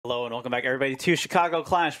and welcome back, everybody, to Chicago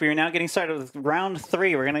Clash. We are now getting started with round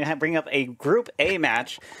 3. We're going to bring up a Group A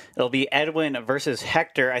match. It'll be Edwin versus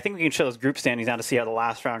Hector. I think we can show those group standings now to see how the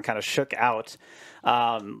last round kind of shook out.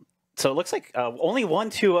 So it looks like only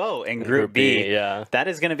 1-2-0 in Group B. Yeah. That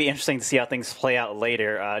is going to be interesting to see how things play out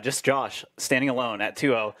later. Just Josh standing alone at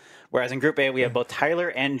 2-0. Whereas in Group A, we have both Tyler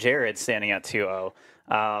and Jared standing at 2-0.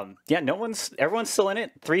 Everyone's still in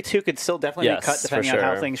it. 3-2 could still definitely be cut depending on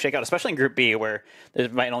how things shake out, especially in Group B where there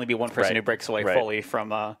might only be one person who breaks away fully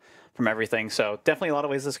from everything. So definitely a lot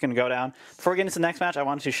of ways this can go down. Before we get into the next match, I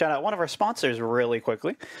wanted to shout out one of our sponsors really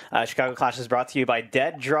quickly. Chicago Clash is brought to you by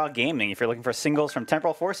Dead Draw Gaming. If you're looking for singles from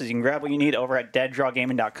Temporal Forces, you can grab what you need over at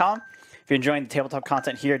deaddrawgaming.com. If you're enjoying the tabletop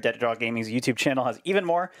content here, Dead Draw Gaming's YouTube channel has even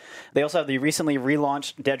more. They also have the recently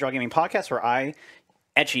relaunched Dead Draw Gaming podcast where I,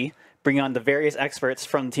 Etchy, bring on the various experts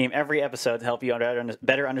from the team every episode to help you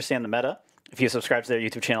better understand the meta. If you subscribe to their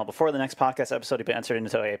YouTube channel before the next podcast episode, you'll be entered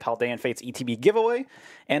into a Paldean Fates ETB giveaway.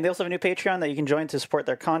 And they also have a new Patreon that you can join to support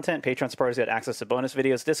their content. Patreon supporters get access to bonus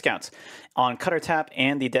videos, discounts on Cutter Tap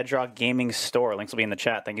and the Dead Draw Gaming store. Links will be in the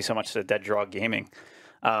chat. Thank you so much to Dead Draw Gaming.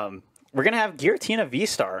 We're going to have Giratina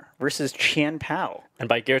VSTAR versus Chien-Pao. And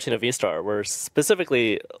by Giratina VSTAR, we're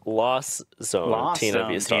specifically Lost Zone Tina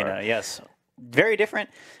VSTAR. Yes. Very different.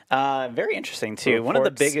 Very interesting, too. Reports. One of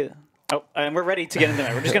the big... Oh, and we're ready to get into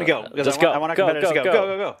it. We're just going to go. Because I want our competitors to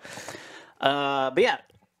go. But yeah,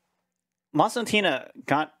 Lost Zone Tina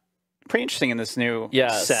got pretty interesting in this new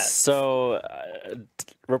set. So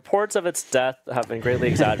reports of its death have been greatly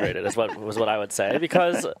exaggerated, is what I would say.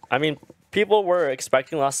 Because, I mean, people were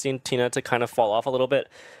expecting Lost Zone Tina to kind of fall off a little bit,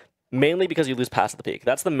 mainly because you lose past the peak.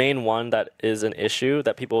 That's the main one that is an issue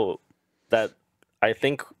that I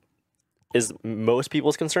think is most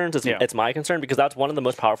people's concerns. It's my concern because that's one of the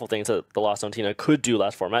most powerful things that the Lost Zone Tina could do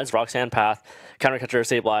last format. It's Roxanne Path, Countercatcher,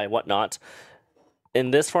 Sableye, whatnot.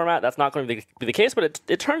 In this format, that's not going to be the case, but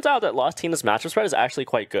it turns out that Lost Tina's matchup spread is actually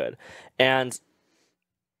quite good.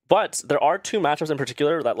 But there are two matchups in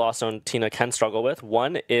particular that Lost Zone Tina can struggle with.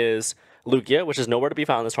 One is Lugia, which is nowhere to be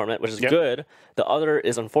found in this tournament, which is good. The other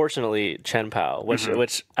is, unfortunately, Chien-Pao,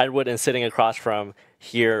 which Edwin is sitting across from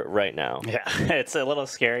here right now. Yeah, it's a little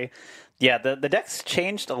scary. Yeah, the deck's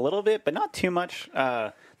changed a little bit, but not too much.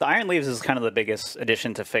 The Iron Leaves is kind of the biggest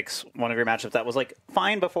addition to fix one of your matchups that was like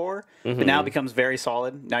fine before, but now becomes very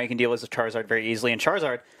solid. Now you can deal with Charizard very easily, and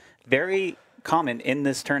Charizard, very common in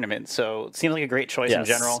this tournament, so it seems like a great choice in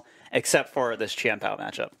general, except for this Chien-Pao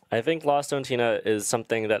matchup. I think Lost Zone Tina is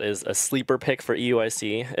something that is a sleeper pick for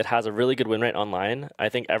EUIC. It has a really good win rate online. I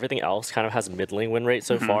think everything else kind of has middling win rate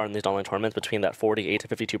so far in these online tournaments between that 48 to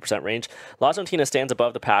 52% range. Lost Zone Tina stands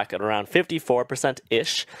above the pack at around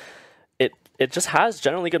 54%-ish. It just has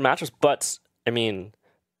generally good matchups, but, I mean,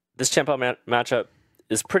 this Chien-Pao matchup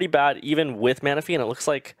is pretty bad even with Manaphy, and it looks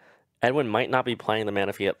like Edwin might not be playing the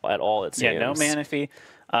Manaphy at all, it seems. Yeah, no Manaphy.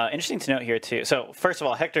 Interesting to note here, too. So, first of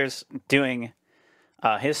all, Hector's doing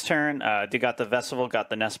his turn. Got the Vesival,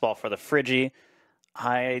 got the Nest Ball for the Friggy.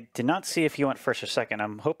 I did not see if he went first or second.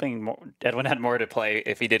 I'm hoping Edwin had more to play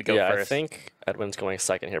if he did go first. Yeah, I think Edwin's going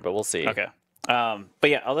second here, but we'll see. Okay. But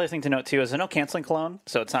yeah, other thing to note, too, is there's no Canceling Clone,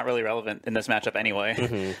 so it's not really relevant in this matchup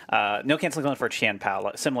anyway. No Canceling Clone for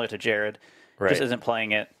Chien-Pao, similar to Jared. Just isn't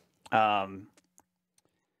playing it.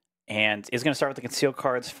 And is going to start with the concealed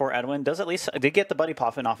cards for Edwin. Did get the Buddy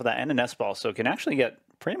Poffin off of that and a Nest Ball, so can actually get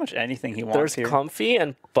pretty much anything he wants here. There's Comfy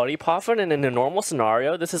and Buddy Poffin, and in a normal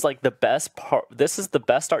scenario, this is like the best part. This is the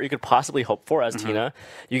best start you could possibly hope for as Tina.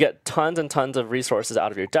 You get tons and tons of resources out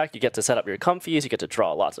of your deck. You get to set up your Comfies. You get to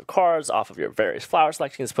draw lots of cards off of your various flower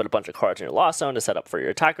selections, put a bunch of cards in your Lost Zone to set up for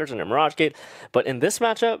your attackers and your Mirage Gate. But in this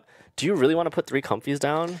matchup, do you really want to put 3 Comfies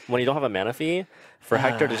down when you don't have a Manaphy for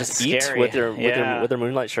Hector to just eat with their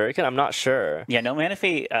Moonlight Shuriken? I'm not sure. Yeah, no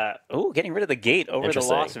Manaphy. Getting rid of the gate over the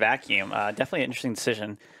Lost Vacuum. Definitely an interesting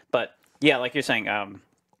decision. But yeah, like you're saying,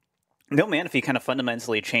 no Manaphy kind of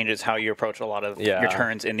fundamentally changes how you approach a lot of your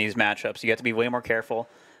turns in these matchups. You have to be way more careful.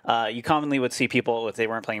 You commonly would see people, if they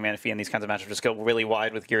weren't playing Manaphy in these kinds of matchups, just go really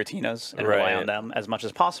wide with Giratinas and rely on them as much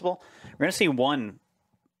as possible. We're going to see one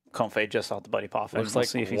Comfey just off the Buddy Poffin. Looks like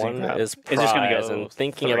see if he's one is just going to go and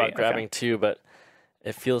thinking about grabbing 2, but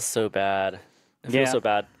it feels so bad. It feels so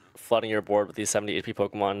bad flooding your board with these 70 HP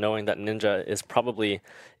Pokemon, knowing that Ninja is probably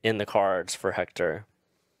in the cards for Hector.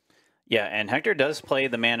 Yeah, and Hector does play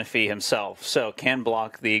the Manaphy himself, so can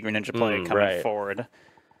block the Greninja play coming forward.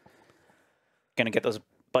 Going to get those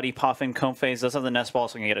Buddy Poffin Comfeys. Does have the Nest Ball,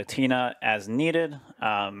 so we can get a Tina as needed.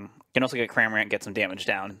 Can also get Cramorant, get some damage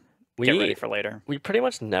down. Get ready for later. We pretty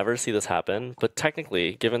much never see this happen, but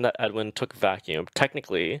technically, given that Edwin took Vacuum,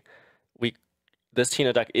 technically, this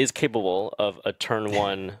Tina deck is capable of a turn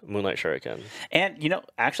 1 Moonlight Shuriken. And,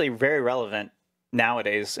 actually very relevant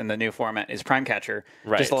nowadays in the new format is Prime Catcher,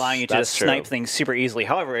 Right. just allowing you to just snipe things super easily.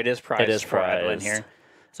 However, it is prized for Edwin here.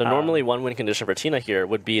 So normally one win condition for Tina here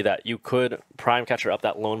would be that you could Prime Catcher up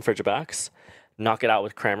that lone Frigibax, knock it out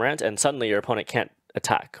with Cramorant, and suddenly your opponent can't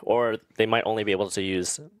attack, or they might only be able to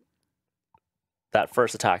use that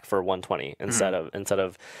first attack for 120 instead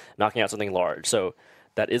of knocking out something large. So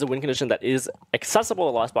that is a win condition that is accessible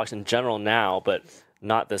to Lost Box in general now, but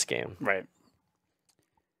not this game. Right.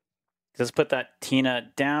 Let's put that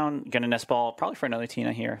Tina down. Gonna nest ball probably for another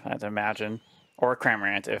Tina here, I have to imagine, or a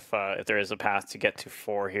Cramorant if there is a path to get to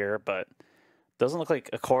 4 here. But doesn't look like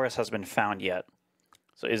a chorus has been found yet.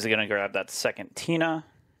 So is he gonna grab that second Tina?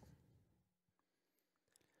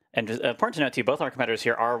 And just, important to note too, both our competitors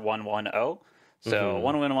here are 1-1-0. So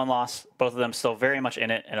 1 win, 1 loss. Both of them still very much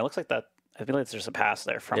in it, and it looks like that. I feel like there's a pass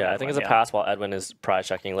there from. Yeah, I think it's a pass while Edwin is prize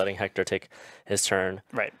checking, letting Hector take his turn.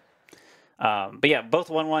 Right. But yeah, both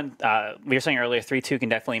 1-1. We were saying earlier, 3-2 can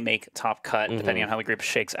definitely make top cut depending on how the group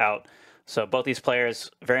shakes out. So both these players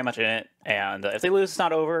very much in it, and if they lose, it's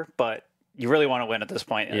not over. But you really want to win at this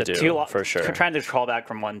point. You do, for sure. Trying to crawl back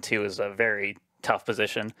from 1-2 is a very tough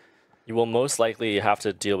position. You will most likely have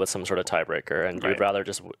to deal with some sort of tiebreaker, and you'd rather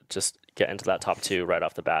just get into that top 2 right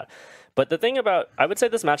off the bat. But the thing about, I would say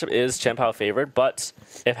this matchup is Chien-Pao favored, but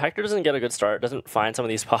if Hector doesn't get a good start, doesn't find some of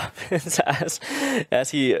these pop-ins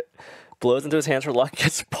as he blows into his hands for luck,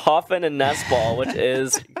 gets Poffin and Nest Ball, which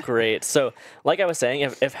is great. So, like I was saying,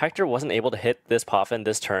 if Hector wasn't able to hit this Poffin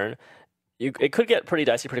this turn, it could get pretty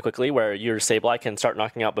dicey pretty quickly, where your Sableye can start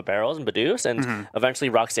knocking out Babarrels and Bidoof, and eventually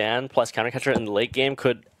Roxanne plus Counter Catcher in the late game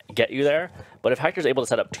could get you there. But if Hector's able to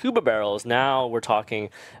set up 2 Babarrels, now we're talking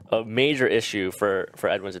a major issue for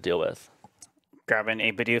Edwin to deal with. Grabbing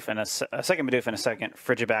a Bidoof and a second Bidoof and a second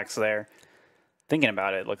Frigibax there. Thinking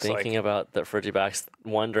about it, looks like. Thinking about the Frigibax,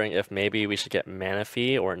 wondering if maybe we should get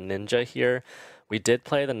Manaphy or Ninja here. We did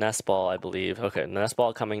play the Nest Ball, I believe. Okay, Nest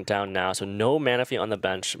Ball coming down now, so no Manaphy on the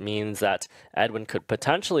bench means that Edwin could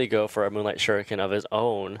potentially go for a Moonlight Shuriken of his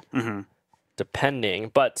own.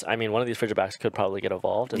 Depending, but I mean, one of these Frigibax could probably get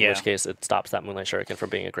evolved, in which case it stops that Moonlight Shuriken from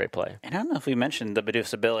being a great play. And I don't know if we mentioned the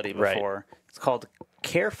Bidoof's ability before. Right. It's called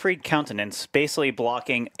Carefree Countenance, basically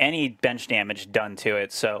blocking any bench damage done to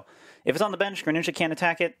it. So if it's on the bench, Greninja can't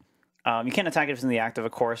attack it. You can't attack it if it's in the active,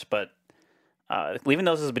 of course, but leaving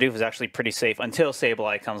those as Bidoof is actually pretty safe until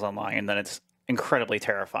Sableye comes online, and then it's incredibly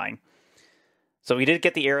terrifying. So we did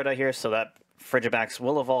get the Aerida here, so that Frigibax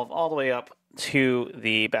will evolve all the way up to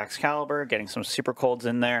the Baxcalibur, getting some super colds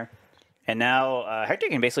in there. And now Hector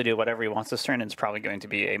can basically do whatever he wants this turn, and it's probably going to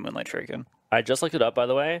be a Moonlight Shuriken. I just looked it up, by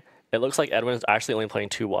the way. It looks like Edwin is actually only playing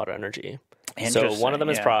 2 Water Energy. So one of them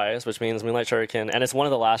is prize, which means Moonlight Shuriken, and it's one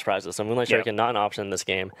of the last prizes. So Moonlight Shuriken, not an option in this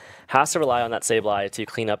game. Has to rely on that Sableye to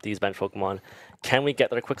clean up these bench Pokemon. Can we get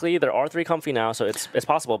there quickly? There are 3 Comfey now, so it's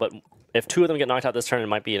possible, but if 2 of them get knocked out this turn, it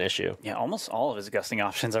might be an issue. Yeah, almost all of his gusting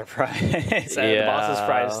options are prize. The boss is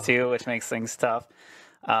prize too, which makes things tough.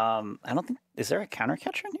 I don't think, is there a counter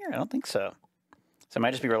catcher in here? I don't think so. So it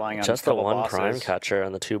might just be relying on just the one bosses. Prime catcher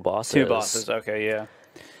and the 2 bosses. 2 bosses, okay, yeah.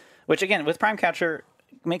 Which again, with Prime Catcher,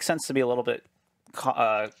 makes sense to be a little bit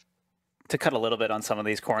to cut a little bit on some of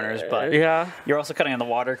these corners, but you're also cutting on the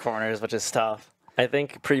water corners, which is tough. I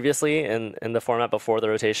think previously in the format before the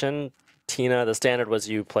rotation, Tina, the standard was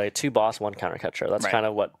you play 2 boss, 1 counter catcher. That's kind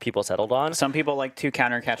of what people settled on. Some people like 2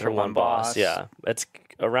 counter catcher, 1 boss. Yeah, it's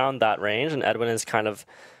around that range, and Edwin is kind of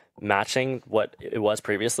matching what it was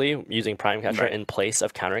previously, using Prime Catcher in place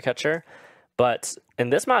of counter catcher. But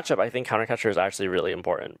in this matchup, I think counter catcher is actually really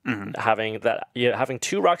important. Having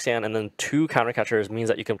 2 Roxanne and then 2 counter catchers means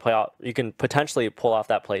that you can potentially pull off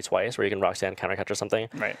that play twice, where you can Roxanne counter catcher something,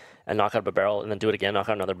 and knock out a Babarrel, and then do it again, knock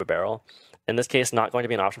out another Babarrel. In this case, not going to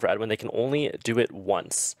be an option for Edwin. They can only do it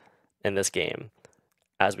once in this game.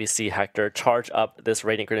 As we see Hector charge up this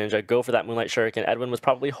Radiant Greninja, go for that Moonlight Shuriken. Edwin was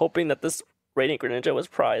probably hoping that this Radiant Greninja was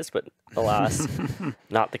prized, but alas,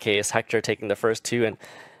 not the case. Hector taking the first 2, and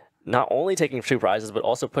not only taking 2 prizes, but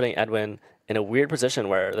also putting Edwin in a weird position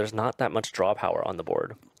where there's not that much draw power on the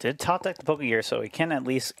board. Did top deck the Pokegear, so he can at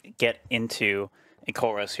least get into a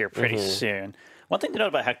Chorus here pretty soon. One thing to note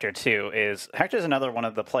about Hector, too, is Hector is another one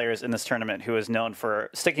of the players in this tournament who is known for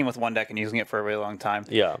sticking with one deck and using it for a really long time.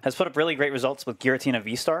 Yeah. Has put up really great results with Giratina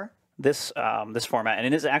VSTAR this format, and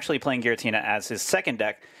it is actually playing Giratina as his second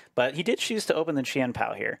deck, but he did choose to open the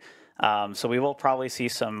Chien-Pao here. So we will probably see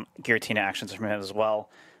some Giratina actions from him as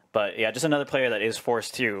well. But yeah, just another player that is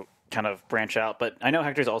forced to kind of branch out. But I know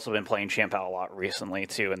Hector's also been playing Chien-Pao a lot recently,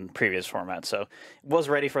 too, in previous formats. So was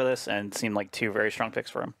ready for this and seemed like 2 very strong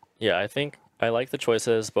picks for him. Yeah, I think I like the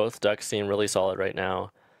choices. Both decks seem really solid right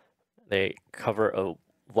now. They cover a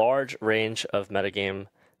large range of metagame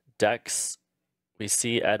decks. We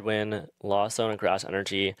see Edwin, Lost Zone, and Grass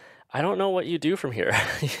Energy. I don't know what you do from here.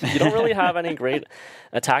 You don't really have any great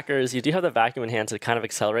attackers. You do have the Vacuum in hand to kind of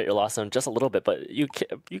accelerate your Lost Zone just a little bit, but you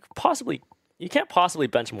can't possibly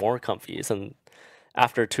bench more Comfies, and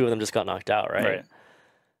after 2 of them just got knocked out, right?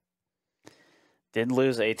 Did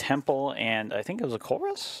lose a Temple, and I think it was a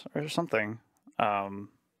Chorus or something.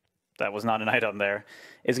 That was not an item there.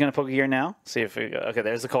 Is going to poke here now. See if we... Okay,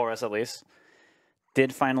 there's the Chorus at least.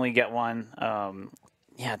 Did finally get one.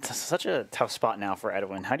 Yeah, it's such a tough spot now for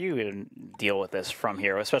Edwin. How do you even deal with this from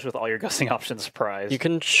here, especially with all your gusting options prized? You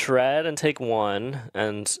can shred and take 1,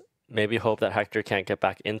 and maybe hope that Hector can't get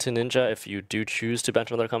back into Ninja if you do choose to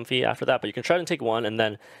bench another Comfy after that. But you can shred and take 1, and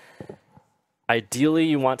then ideally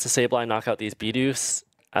you want to Sableye knock out these Bidoof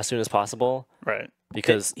as soon as possible. Right.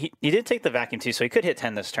 Because he did take the Vacuum too, so he could hit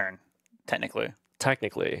 10 this turn, technically.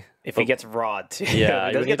 If he gets Rod too. Yeah.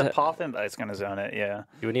 He doesn't get the Poffin, but it's going to zone it, yeah.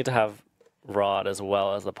 You would need to have Rod as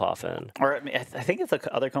well as the Poffin. Or I think if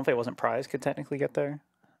the other Comfy wasn't prized, could technically get there.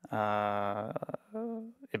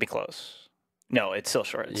 It'd be close. No, it's still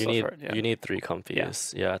short. You need 3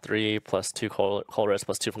 Comfies. Yeah, 3 plus 2 Colress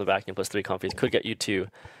plus 2 from the Vacuum plus 3 Comfies could get you to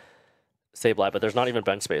Sableye, but there's not even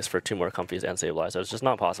bench space for 2 more Comfies and Sableye, so it's just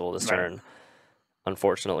not possible this turn.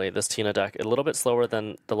 Unfortunately, this Tina deck a little bit slower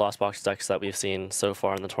than the Lost Box decks that we've seen so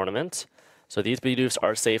far in the tournament. So these Bidoofs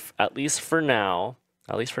are safe at least for now.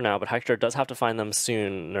 But Hector does have to find them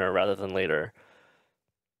sooner rather than later.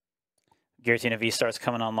 Giratina VSTAR's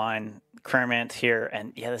coming online. Cramant here,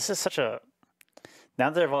 and yeah, this is such a... Now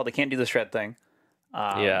that they're evolved, they can't do the shred thing. You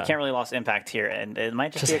can't really lost impact here, and it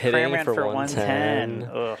might just be a Cramant for 110.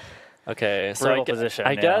 Ugh. Okay, so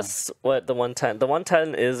I guess what the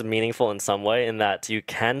 110 is meaningful in some way in that you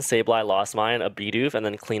can Sableye Lost Mine a Bidoof and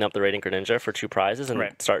then clean up the Radiant Greninja for 2 prizes and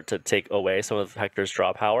start to take away some of Hector's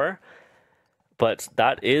draw power. But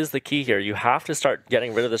that is the key here. You have to start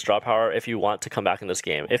getting rid of this draw power if you want to come back in this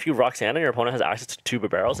game. If you Roxanne and your opponent has access to 2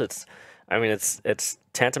 barrels, it's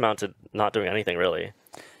tantamount to not doing anything really.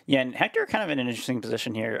 Yeah, and Hector kind of in an interesting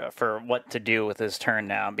position here for what to do with his turn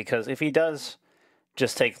now, because if he does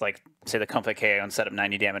just take, like, say, the Comfy KO and set up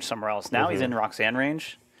 90 damage somewhere else, now he's in Roxanne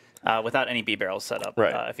range without any B barrels set up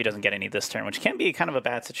if he doesn't get any this turn, which can be kind of a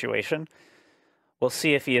bad situation. We'll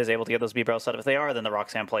see if he is able to get those B barrels set up. If they are, then the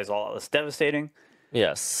Roxanne play is all that's devastating.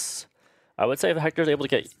 Yes. I would say if Hector's able to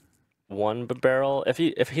get 1 barrel, if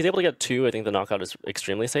he's able to get 2, I think the knockout is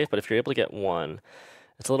extremely safe, but if you're able to get 1,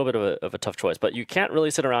 it's a little bit of a tough choice. But you can't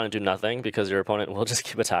really sit around and do nothing because your opponent will just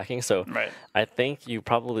keep attacking. So I think you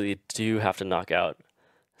probably do have to knock out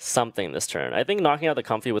something this turn. I think knocking out the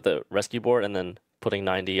Comfy with the rescue board and then putting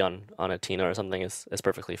 90 on a Tina or something is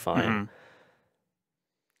perfectly fine.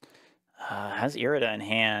 Has Irida in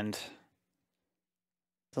hand.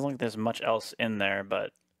 Doesn't look like there's much else in there,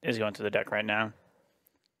 but is going to the deck right now.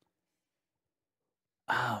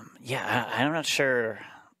 Yeah, I'm not sure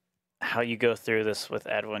how you go through this with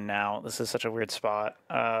Edwin now. This is such a weird spot.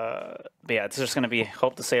 But yeah, it's just going to be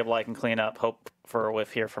hope the Sableye can clean up, hope for a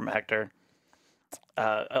whiff here from Hector.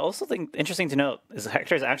 I also think interesting to note is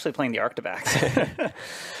Hector is actually playing the Arctibax.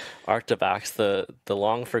 Arctibax, the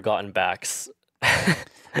long forgotten backs.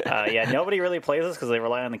 Yeah, nobody really plays this because they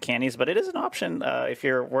rely on the candies, but it is an option if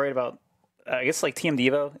you're worried about, I guess, like TM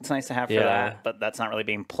Devo. It's nice to have for that, but that's not really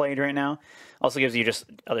being played right now. Also gives you just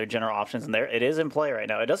other general options in there. It is in play right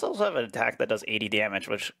now. It does also have an attack that does 80 damage,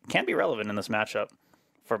 which can be relevant in this matchup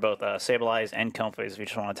for both Sableye and Comfies if you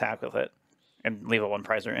just want to attack with it and leave a 1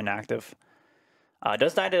 prizer inactive. It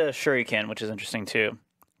does die to Shuriken, which is interesting too,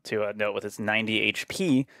 to note with its 90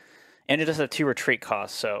 HP, and it does have 2 retreat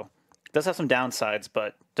costs, so it does have some downsides,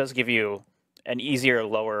 but does give you an easier,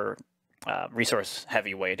 lower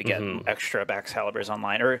resource-heavy way to get extra Baxcaliburs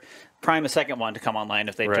online, or prime a second one to come online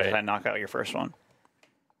if they try to knock out your first one.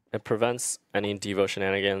 It prevents any Devo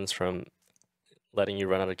shenanigans from letting you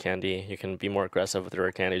run out of candy. You can be more aggressive with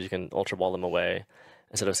your candies. You can Ultra Ball them away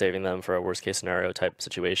instead of saving them for a worst-case scenario type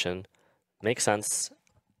situation. Makes sense.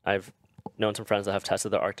 I've known some friends that have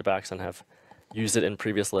tested the Arctibax and have used it in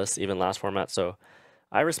previous lists, even last format, so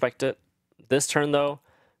I respect it. This turn, though,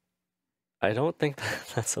 I don't think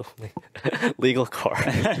that's a legal card.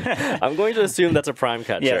 I'm going to assume that's a Prime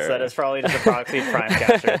Catcher. Yes, that is probably just a proxy Prime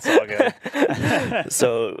Catcher. It's all good.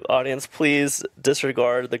 So, audience, please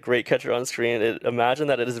disregard the great catcher on screen. Imagine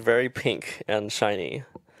that it is very pink and shiny.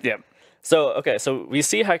 Yep. So, okay, so we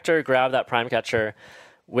see Hector grab that Prime Catcher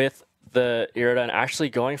with the Irida and actually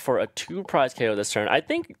going for a 2 prize KO this turn. I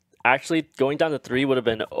think actually going down to 3 would have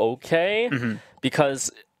been okay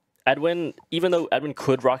because Edwin, even though Edwin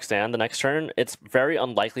could Roxanne the next turn, it's very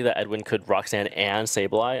unlikely that Edwin could Roxanne and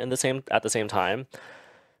Sableye at the same time.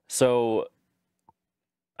 So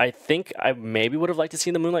I think I maybe would have liked to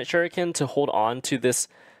see the Moonlight Shuriken to hold on to this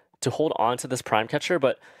Prime Catcher,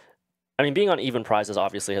 but I mean, being on even prizes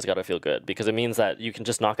obviously has got to feel good because it means that you can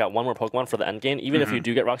just knock out one more Pokemon for the end game. Even if you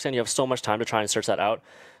do get Roxanne, you have so much time to try and search that out.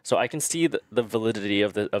 So I can see the validity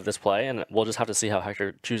of this play, and we'll just have to see how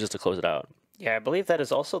Hector chooses to close it out. Yeah, I believe that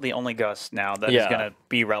is also the only Gust now that is going to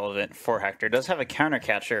be relevant for Hector. It does have a counter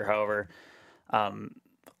catcher, however,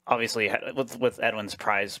 obviously with Edwin's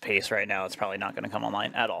prize pace right now, it's probably not going to come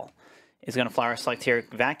online at all. He's going to Flower Select here,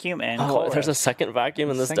 Vacuum, and there's a second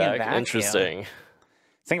Vacuum in this deck. Vacuum. Interesting.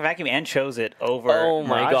 Second Vacuum and chose it over Oh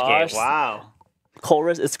my Mirage gosh. Gate. Wow.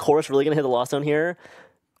 Is Chorus really going to hit the Lost Zone here?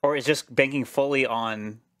 Or is just banking fully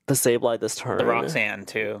on the Sableye this turn. The Roxanne,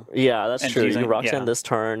 too. Yeah, that's true. You Roxanne this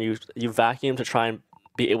turn. You Vacuum to try and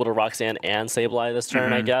be able to Roxanne and Sableye this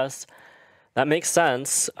turn, I guess. That makes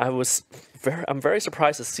sense. I'm very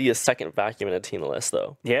surprised to see a second Vacuum in a Tina list,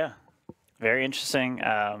 though. Yeah. Very interesting.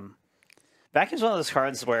 Vacuum's one of those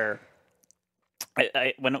cards where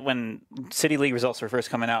when City League results were first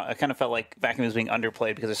coming out, I kind of felt like Vacuum was being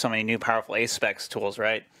underplayed because there's so many new powerful Ace Specs tools,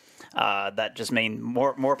 right? That just made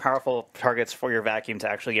more powerful targets for your Vacuum to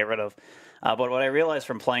actually get rid of. But what I realized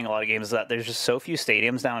from playing a lot of games is that there's just so few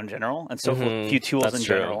stadiums now in general, and so few tools in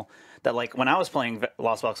general, that like when I was playing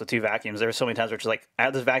Lost Box with 2 Vacuums, there were so many times where it's like, I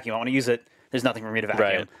have this Vacuum, I want to use it, there's nothing for me to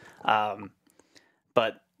Vacuum. Right.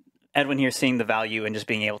 But Edwin here seeing the value and just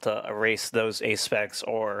being able to erase those Ace Specs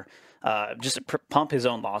or just pump his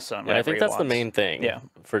own Lost Zone. Yeah, I think that's the main thing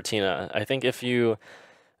for Tina. I think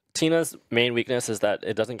Tina's main weakness is that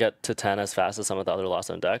it doesn't get to 10 as fast as some of the other Lost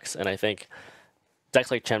Zone decks, and I think decks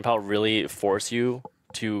like Chien-Pao really force you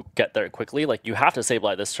to get there quickly. Like, you have to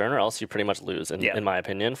Sableye this turn or else you pretty much lose, in my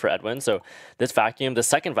opinion, for Edwin. So this Vacuum, the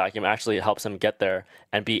second Vacuum, actually helps him get there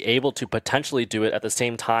and be able to potentially do it at the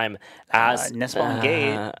same time as Nest Ball and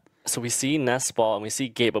Gate. So we see Nest Ball and we see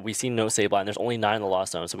Gate, but we see no Sableye, and there's only 9 in the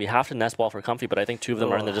Lost Zone. So we have to Nest Ball for Comfy, but I think 2 of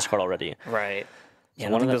them are in the discard already. Right. Yeah,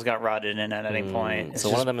 so one of those got rotted in at any point. It's so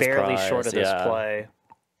just one of them barely is short of this play.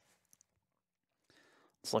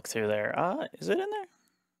 Let's look through there. Is it in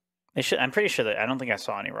there? I'm pretty sure that I don't think I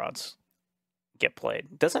saw any rods get played.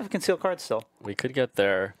 It does have a concealed card still. We could get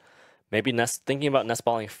there. Maybe thinking about Nest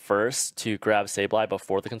Balling first to grab Sableye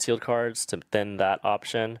before the concealed cards to thin that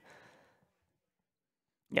option.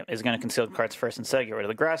 Yep, is going to conceal cards first instead. Get rid of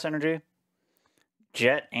the Grass Energy.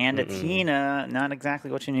 Jet and a Tina. Not exactly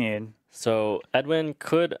what you need. So Edwin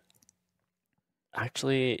could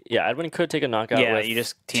Edwin could take a knockout with you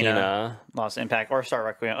just Tina. Lost Impact or Star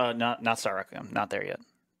Requiem. Not Star Requiem. Not there yet.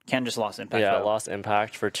 Ken just lost Impact. Yeah, though. Lost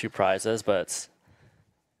Impact for 2 prizes, but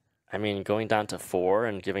I mean, going down to 4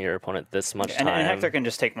 and giving your opponent this much time. And Hector can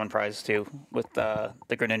just take 1 prize too with the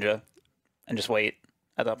Greninja and just wait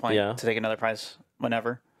at that point to take another prize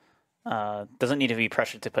whenever. Doesn't need to be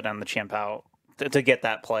pressured to put on the Chien-Pao to get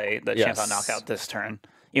that play, the Chien-Pao knockout this turn,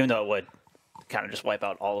 even though it would kind of just wipe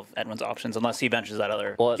out all of Edwin's options unless he benches that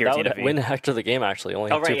other Giratina. That would win Hector the game, actually.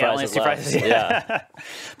 Only 2 prizes only 2 prizes. Yeah.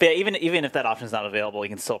 But yeah, even if that option's not available, he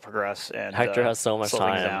can still progress. And Hector has so much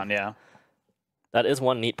time. Down, That is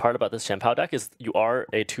one neat part about this Chien-Pao deck is you are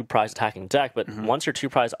a 2-prize attacking deck, but once your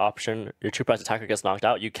 2-prize option, your 2-prize attacker gets knocked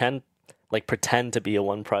out, you can like pretend to be a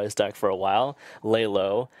 1-prize deck for a while, lay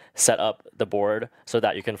low, set up the board so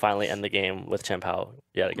that you can finally end the game with Chien-Pao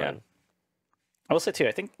yet again. Right. I will say too,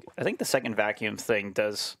 I think the second Vacuum thing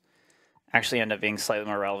does actually end up being slightly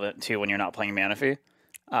more relevant too when you're not playing Manaphy.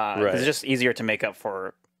 It's just easier to make up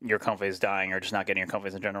for your Conquest dying or just not getting your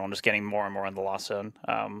Conquest in general and just getting more and more in the Lost Zone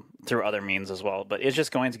through other means as well. But it's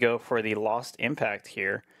just going to go for the Lost Impact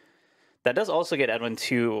here. That does also get Edwin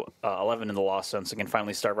to 11 in the Lost Zone, so he can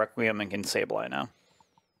finally start Requiem and can Sableye now.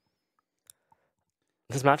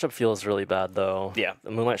 This matchup feels really bad, though. Yeah.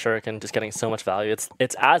 The Moonlight Shuriken just getting so much value.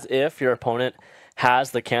 It's as if your opponent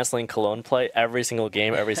has the canceling Cologne play every single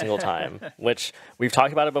game, every single time, which we've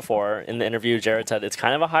talked about it before. In the interview, Jared said it's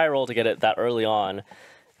kind of a high roll to get it that early on.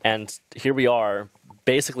 And here we are,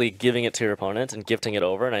 basically giving it to your opponent and gifting it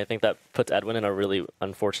over. And I think that puts Edwin in a really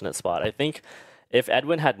unfortunate spot. I think if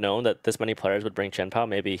Edwin had known that this many players would bring Chien-Pao,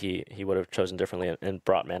 maybe he would have chosen differently and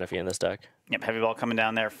brought Manaphy in this deck. Yep, heavy ball coming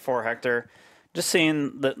down there for Hector. Just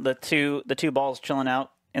seeing the two balls chilling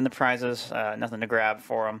out in the prizes, nothing to grab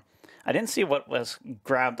for him. I didn't see what was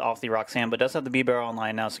grabbed off the Roxanne, but does have the B-Barrel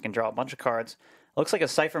online now, so it can draw a bunch of cards. Looks like a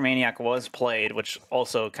Cypher Maniac was played, which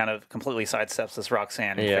also kind of completely sidesteps this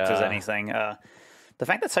Roxanne and fixes anything. The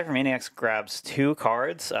fact that Cypher Maniacs grabs 2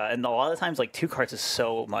 cards, and a lot of times, like, 2 cards is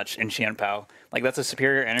so much in Chien-Pao. Like, that's a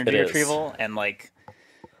superior energy retrieval, and, like,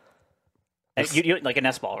 you like a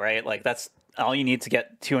nest ball, right? Like, that's all you need to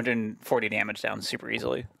get 240 damage down super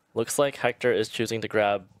easily. Looks like Hector is choosing to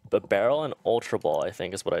grab a barrel and Ultra Ball, I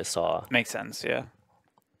think, is what I saw. Makes sense, yeah.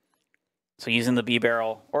 So using the B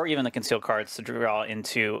barrel or even the concealed cards to draw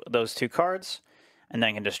into those 2 cards, and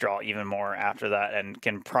then can just draw even more after that and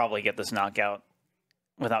can probably get this knockout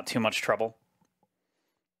without too much trouble.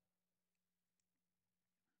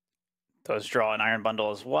 Does draw an Iron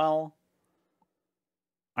Bundle as well.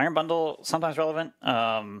 Iron Bundle, sometimes relevant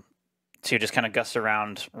to just kind of gust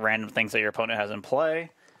around random things that your opponent has in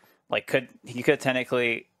play. Like, he could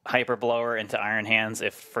technically Hyper Blower into Iron Hands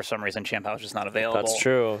if for some reason Chien-Pao is just not available. That's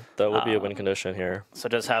true. That would be a win condition here. So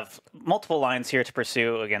it does have multiple lines here to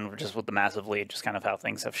pursue. Again, just with the massive lead, just kind of how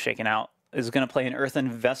things have shaken out. Is going to play an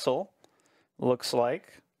Earthen Vessel, looks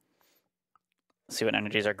like. Let's see what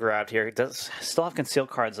energies are grabbed here. It does still have concealed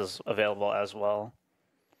cards available as well.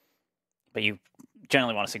 But you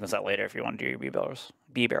generally want to sequence that later if you want to do your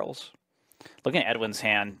B barrels. Looking at Edwin's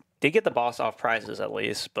hand, did get the boss off prizes at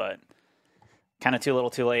least, but kind of too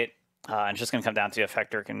little too late. And it's just going to come down to if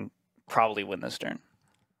Hector can probably win this turn.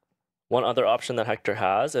 One other option that Hector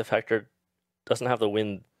has, if Hector doesn't have the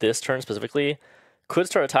win this turn specifically, could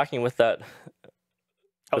start attacking with that.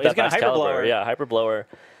 Oh, he's going to Hyper Blower. Yeah, Hyper Blower.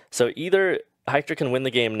 So either Hector can win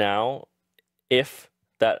the game now if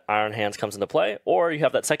that Iron Hands comes into play, or you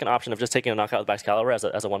have that second option of just taking a knockout with Excalibur as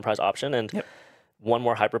a 1 prize option, and one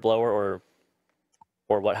more Hyper Blower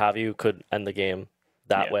or what have you could end the game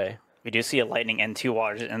that way. We do see a Lightning and 2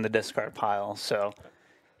 Waters in the discard pile, so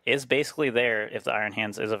it's basically there if the Iron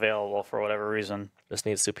Hands is available for whatever reason. Just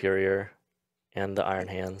needs Superior and the Iron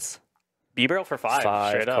Hands. B-Barrel for 5.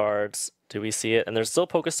 5 cards. Do we see it? And there's still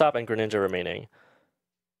Pokestop and Greninja remaining.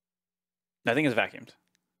 I think it's vacuumed.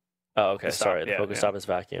 Oh, okay. Sorry. The Pokestop is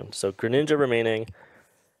vacuumed. So Greninja remaining.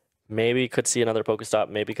 Maybe could see another Pokestop.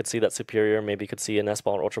 Maybe could see that Superior. Maybe could see a Nest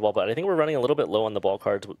Ball and Ultra Ball. But I think we're running a little bit low on the ball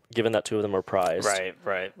cards, given that 2 of them are prized.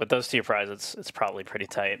 Right. With those 2 prizes, it's probably pretty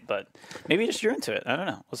tight. But maybe just you're into it. I don't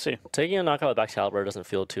know. We'll see. Taking a knockout with Excalibur doesn't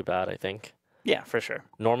feel too bad, I think. Yeah, for sure.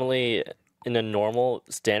 Normally, in a normal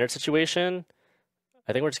standard situation,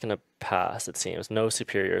 I think we're just going to pass, it seems. No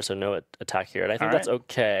Superior, so no attack here. And I think that's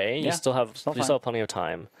okay. You still have plenty of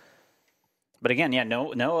time. But again,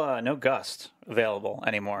 no Gust available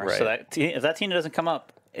anymore. Right. So that if that Tina doesn't come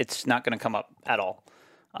up, it's not going to come up at all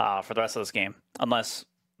for the rest of this game, unless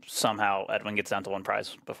somehow Edwin gets down to 1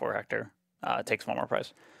 prize before Hector takes 1 more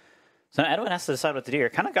prize. So Edwin has to decide what to do here.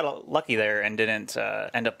 Kind of got lucky there and didn't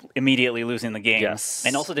end up immediately losing the game. Yes.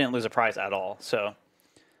 And also didn't lose a prize at all. So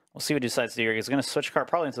we'll see what he decides to do here. He's going to switch card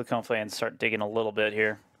probably into the Conflay and start digging a little bit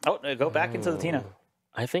here. Oh, go back into the Tina.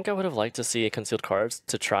 I think I would have liked to see concealed cards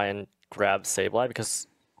to try and grab Sableye, because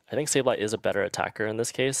I think Sableye is a better attacker in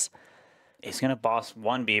this case. He's going to boss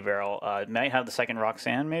 1 B-Barrel. Might have the second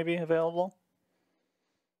Roxanne maybe available.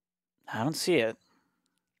 I don't see it.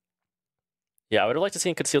 Yeah, I would have liked to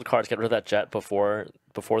see concealed cards get rid of that Jet before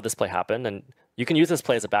this play happened, and you can use this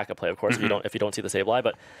play as a backup play, of course, if you don't see the Sableye.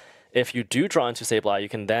 But if you do draw into Sableye, you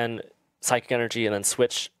can then Psychic Energy and then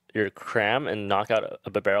switch your Cram and knock out a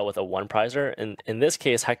barrel with a 1 prizer. And in this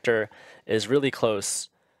case, Hector is really close.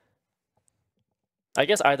 I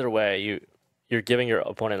guess either way, you're giving your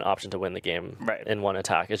opponent an option to win the game in 1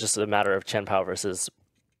 attack. It's just a matter of Chien-Pao versus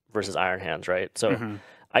Iron Hands, right? So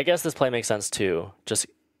I guess this play makes sense too. Just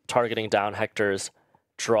targeting down Hector's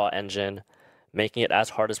draw engine, making it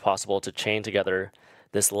as hard as possible to chain together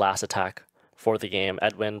this last attack for the game.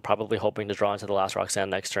 Edwin probably hoping to draw into the last Roxanne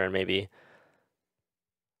next turn, maybe.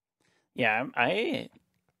 Yeah,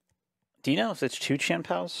 do you know if it's 2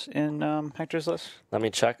 Chien-Paos in Hector's list? Let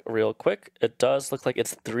me check real quick. It does look like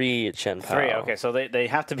it's 3 Chien-Pao. 3, okay, so they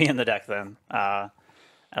have to be in the deck then. I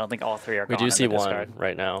don't think all 3 are gone. We do see in the 1 discard.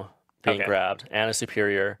 right now being grabbed, and a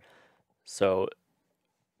Superior. So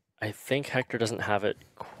I think Hector doesn't have it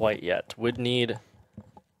quite yet. Would need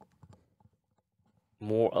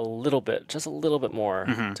just a little bit more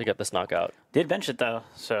to get this knockout. Did bench it though,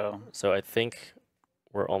 so I think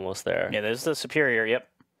we're almost there. Yeah, there's the Superior, yep.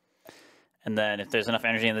 And then if there's enough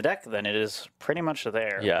energy in the deck, then it is pretty much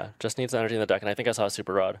there. Yeah, just needs energy in the deck, and I think I saw a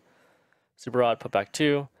Super Rod. Super Rod, put back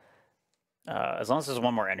 2. As long as there's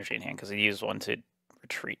 1 more energy in hand, because he used 1 to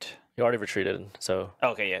retreat. He already retreated, so...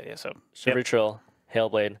 Okay, yeah, so... Shivery Trill,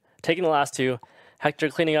 Hailblade. Taking the last 2. Hector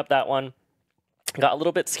cleaning up that one. Got a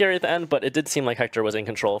little bit scary at the end, but it did seem like Hector was in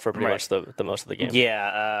control for pretty much the most of the game.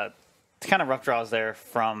 Yeah, kind of rough draws there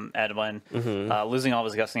from Edwin. Losing all of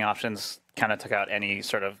his gusting options kind of took out any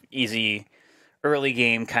sort of easy early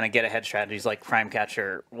game kind of get ahead strategies like Prime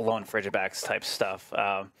Catcher, Lone Frigibacks type stuff.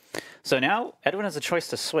 So now Edwin has a choice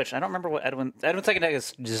to switch. I don't remember what Edwin's second deck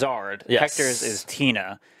is Zard. Yes. Hector's is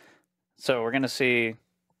Tina. So we're going to see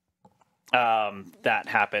that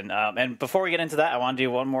happen. And before we get into that, I want to do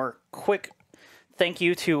one more quick thank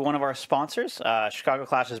you to one of our sponsors. Chicago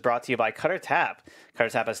Clash is brought to you by CutterTap.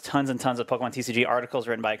 CutterTap has tons and tons of Pokemon TCG articles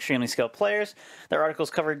written by extremely skilled players. Their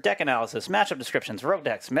articles cover deck analysis, matchup descriptions, rogue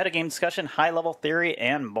decks, metagame discussion, high-level theory,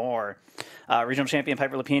 and more. Regional champion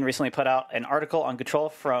Piper Lapine recently put out an article on control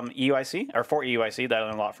from EUIC, or for EUIC, that I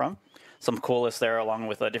learned a lot from. Some cool lists there, along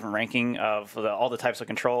with a different ranking of all the types of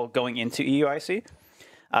control going into EUIC.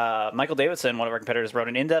 Michael Davidson, one of our competitors, wrote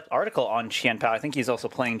an in-depth article on Chien-Pao. I think he's also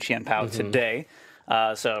playing Chien-Pao today.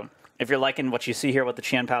 So if you're liking what you see here with the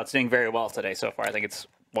Chien-Pao, it's doing very well today so far. I think it's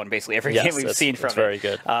won basically every game we've seen from it. Very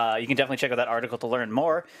good. You can definitely check out that article to learn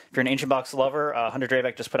more. If you're an Ancient Box lover, Hunter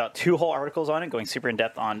Drabeck just put out 2 whole articles on it, going super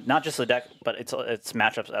in-depth on not just the deck, but its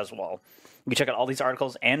matchups as well. You can check out all these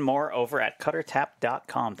articles and more over at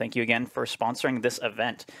CutterTap.com. Thank you again for sponsoring this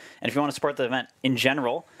event. And if you want to support the event in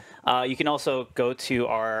general, you can also go to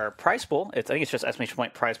our prize pool. I think it's just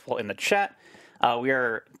 !point prize pool in the chat. We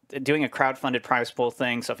are doing a crowdfunded prize pool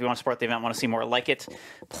thing, so if you want to support the event, want to see more like it,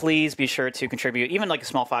 please be sure to contribute. Even like a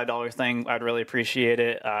small $5 thing, I'd really appreciate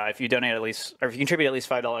it. If you donate at least, or if you contribute at least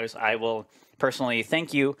 $5, I will personally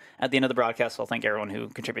thank you at the end of the broadcast. I'll thank everyone who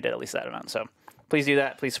contributed at least that amount. So please do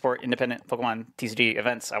that. Please support independent Pokemon TCG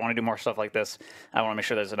events. I want to do more stuff like this. I want to make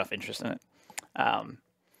sure there's enough interest in it. But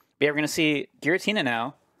yeah, we're going to see Giratina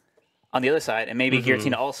now on the other side, and maybe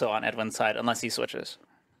Giratina also on Edwin's side, unless he switches.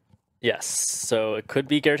 Yes, so it could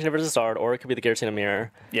be Giratina versus Zard, or it could be the Giratina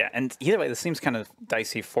Mirror. Yeah, and either way, this seems kind of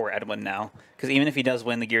dicey for Edwin now, because even if he does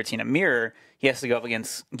win the Giratina Mirror, he has to go up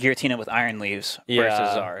against Giratina with Iron Leaves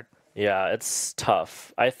versus Zard. Yeah, it's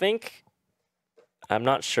tough. I'm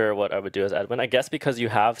not sure what I would do as Edwin. I guess because you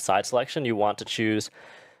have side selection, you want to choose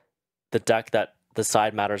the deck that the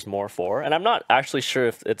side matters more for. And I'm not actually sure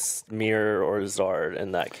if it's Mirror or Zard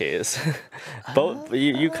in that case. Both.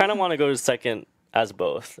 You kind of want to go to second as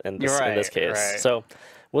both in this case. Right. So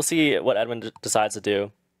we'll see what Edwin decides to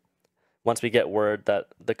do once we get word that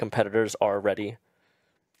the competitors are ready.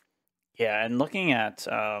 Yeah, and looking at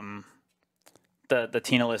the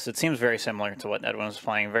Tina list, it seems very similar to what Edwin was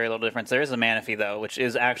playing. Very little difference. There is a Manaphy, though, which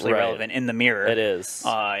is actually relevant in the Mirror. It is.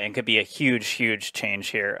 And could be a huge change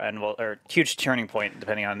here, or huge turning point,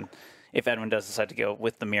 depending on if Edwin does decide to go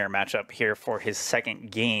with the Mirror matchup here for his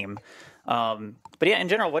second game. But yeah, in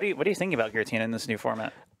general, what do you think about Giratina in this new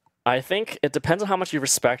format? I think it depends on how much you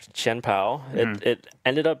respect Chien-Pao. It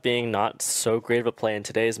ended up being not so great of a play in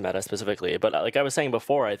today's meta specifically. But like I was saying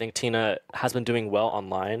before, I think Tina has been doing well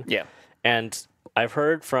online. Yeah. And I've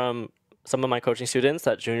heard from some of my coaching students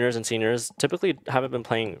that juniors and seniors typically haven't been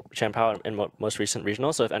playing Chien-Pao in most recent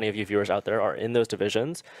regionals. So if any of you viewers out there are in those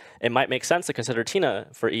divisions, it might make sense to consider Tina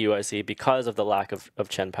for EUIC because of the lack of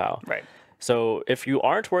Chien-Pao. Right. So if you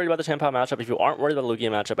aren't worried about the Chien-Pao matchup, if you aren't worried about the Lugia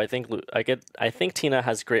matchup, I think Tina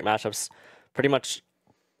has great matchups pretty much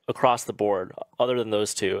across the board, other than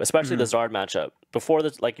those two, especially the Zard matchup.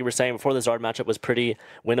 Like you were saying, before the Zard matchup was pretty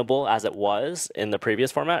winnable as it was in the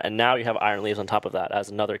previous format, and now you have Iron Leaves on top of that as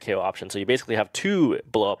another KO option. So you basically have 2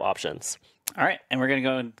 blow-up options. All right, and we're going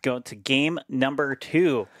to go to game number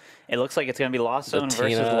 2. It looks like it's going to be Lost Zone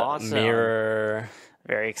versus Lost Zone. Mirror.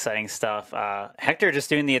 Very exciting stuff. Hector just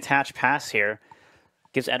doing the attached pass here.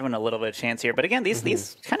 Gives Edwin a little bit of chance here. But again,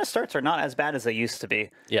 these kind of starts are not as bad as they used to be.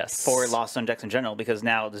 Yes. For Lost Zone decks in general, because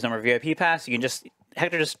now there's no more VIP pass. You can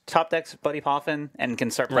Hector just top decks Buddy Poffin and can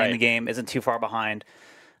start playing the game. Isn't too far behind.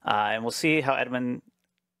 And we'll see how Edwin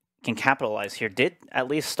can capitalize here. Did at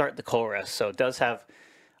least start the Colress, so does have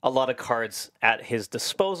a lot of cards at his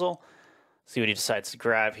disposal. See what he decides to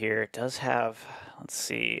grab here. Does have, let's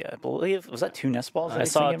see, I believe, was that 2 Nest Balls? I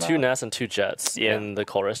saw 2 Nests and 2 Jets in the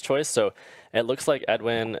Colress choice. So it looks like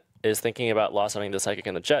Edwin is thinking about Lost Zoning the Psychic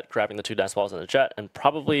and the Jet, grabbing the 2 Nest Balls and the Jet, and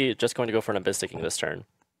probably just going to go for an Abyss Seeking this turn.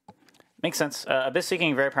 Makes sense. Abyss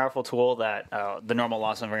Seeking, very powerful tool that the normal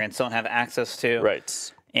Lost Zone variants don't have access to.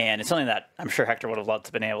 Right. And it's something that I'm sure Hector would have loved to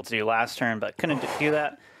have been able to do last turn, but couldn't do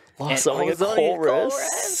that. Lost Zoning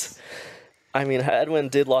Colress. I mean, Edwin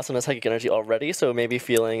did Lost on his Psychic Energy already, so maybe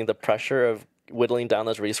feeling the pressure of whittling down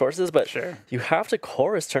those resources, but you have to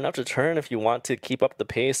Chorus turn after turn if you want to keep up the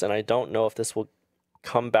pace, and I don't know if this will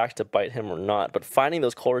come back to bite him or not, but finding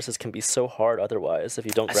those choruses can be so hard otherwise if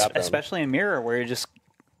you don't grab them. Especially in Mirror, where you're just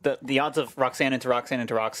the odds of Roxanne into Roxanne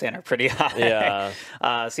into Roxanne are pretty high. Yeah.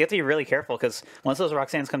 So you have to be really careful because once those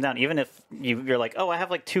Roxannes come down, even if you're like, oh, I have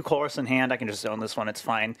like 2 Colress in hand, I can just zone this one, it's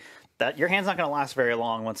fine. That your hand's not going to last very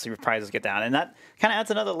long once your prizes get down, and that kind of adds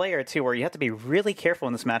another layer too, where you have to be really careful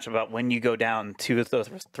in this match about when you go down 2 of those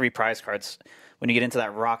 3 prize cards. When you get into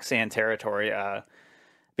that Roxanne territory, be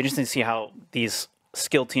interesting to see how these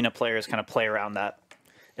skilled Tina players kind of play around that.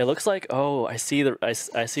 It looks like, oh, I see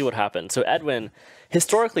what happened. So Edwin,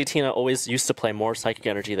 historically, Tina always used to play more Psychic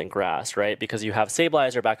Energy than Grass, right? Because you have Sableye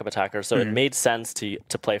as your backup attacker, so it made sense to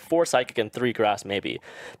play 4 Psychic and 3 Grass, maybe.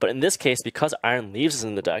 But in this case, because Iron Leaves is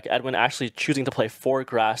in the deck, Edwin actually choosing to play 4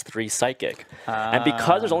 Grass, 3 Psychic. And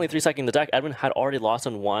because there's only 3 Psychic in the deck, Edwin had already lost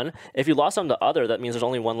on 1. If you lost on the other, that means there's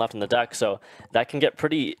only 1 left in the deck, so that can get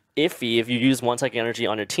pretty iffy if you use 1 Psychic Energy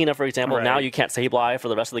on your Tina, for example. Right. Now you can't Sableye for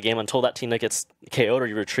the rest of the game until that Tina gets KO'd or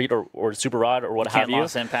you retreat or Super Rod or what have you. You can't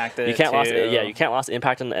lost impact. You can't lost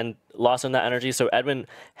impact and lost on that energy. So Edwin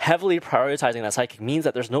heavily prioritizing that Psychic means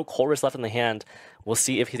that there's no Colress left in the hand. We'll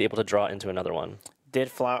see if he's able to draw into another one.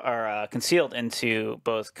 Did concealed into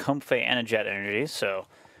both Comfey and a Jet Energy, so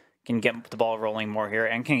can get the ball rolling more here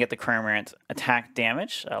and can get the Cramorant attack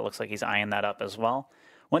damage. Looks like he's eyeing that up as well.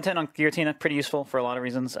 110 on Giratina, pretty useful for a lot of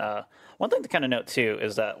reasons. One thing to kind of note, too,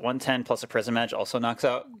 is that 110 plus a Prism Edge also knocks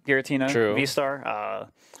out Giratina VSTAR. I'm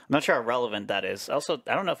not sure how relevant that is. Also,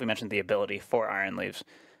 I don't know if we mentioned the ability for Iron Leaves.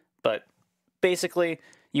 But basically,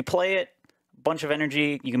 you play it, bunch of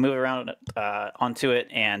energy, you can move around onto it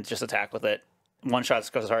and just attack with it. One shots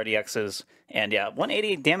goes RDXs, and yeah,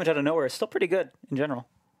 180 damage out of nowhere is still pretty good in general.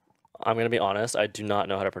 I'm going to be honest, I do not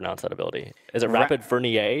know how to pronounce that ability. Is it Rapid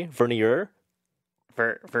Vernier? Vernier?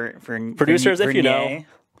 Producers, if you know.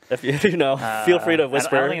 If you know, feel free to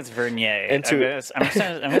whisper. I don't think it's Vernier. I'm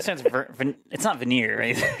gonna say it's not Veneer,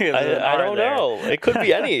 right? I don't know. It could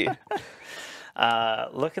be any.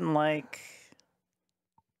 Looking like...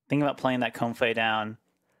 Thinking about playing that Comfey down.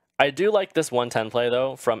 I do like this 110 play,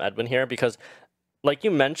 though, from Edwin here, because, like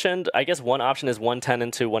you mentioned, I guess one option is 110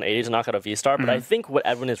 into 180 to knock out a VSTAR, but I think what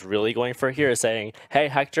Edwin is really going for here is saying, hey,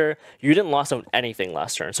 Hector, you didn't lost on anything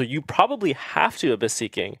last turn, so you probably have to Abyss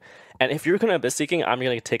Seeking. And if you're going to Abyss Seeking, I'm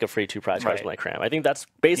going to take a free 2 prize cards from my Cram. I think that's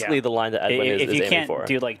basically the line that Edwin is aiming for. If you can't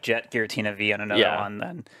do like Jet Giratina V on another one,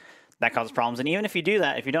 then that causes problems. And even if you do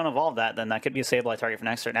that, if you don't evolve that, then that could be a Sableye target for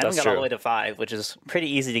next turn. Edwin got all the way to 5, which is pretty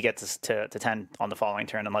easy to get to 10 on the following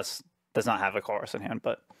turn, unless does not have a Colress in hand.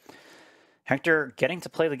 But Hector getting to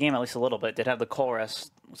play the game at least a little bit, did have the Colress,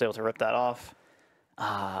 was able to rip that off.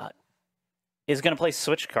 Is going to play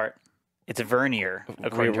Switch Cart. It's Vernier.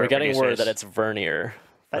 We're getting word that it's Vernier.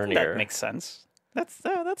 That makes sense. That's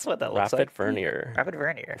what that looks like. Rapid Vernier. Rapid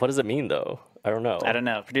Vernier. What does it mean, though? I don't know. I don't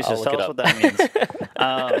know. Producers, tell us what that means.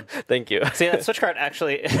 Thank you. See, that Switch Card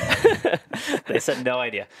actually... they said no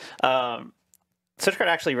idea. Switch Card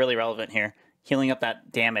actually really relevant here. Healing up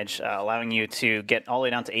that damage, allowing you to get all the way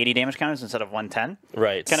down to 80 damage counters instead of 110.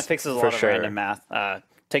 Right. Kind of fixes a lot of random math.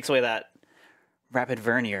 Takes away that Rapid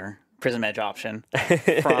Vernier Prism Edge option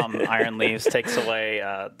from Iron Leaves, takes away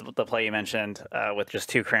the play you mentioned with just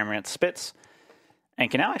 2 Cramorant Spits, and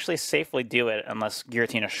can now actually safely do it unless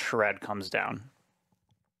Giratina Shred comes down.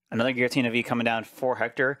 Another Giratina V coming down for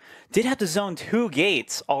Hector. Did have to zone 2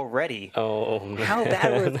 gates already. Oh,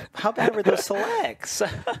 man. How bad were those selects?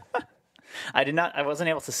 I wasn't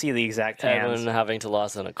able to see the exact hands. Edwin having to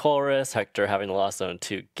lost on a Colress, Hector having to lost on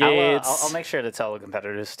 2 gates. I'll make sure to tell the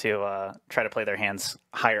competitors to try to play their hands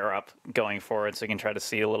higher up going forward so you can try to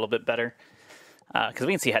see a little bit better. Because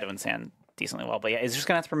we can see Edwin's hand decently well. But yeah, he's just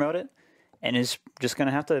going to have to promote it, and is just going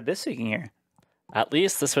to have to Abyss Seeking here. At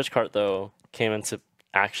least the Switch Cart, though, came into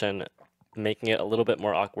action, making it a little bit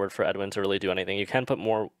more awkward for Edwin to really do anything. You can put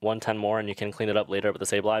more 110 more, and you can clean it up later with the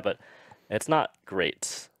Sableye, but it's not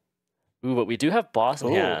great. Ooh, but we do have Boss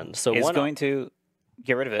in hand. So he's going to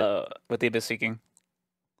get rid of it with the Abyss Seeking.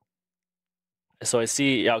 So I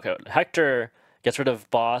see, okay, Hector gets rid of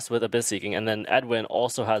Boss with Abyss Seeking, and then Edwin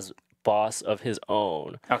also has Boss of his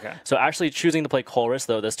own. Okay. So actually choosing to play Colress,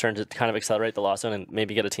 though, this turn to kind of accelerate the loss zone and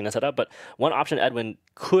maybe get a Tina set up. But one option Edwin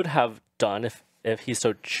could have done, if he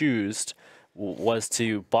so choosed, was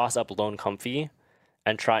to Boss up Lone Comfy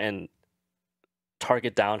and try and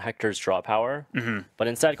target down Hector's draw power, but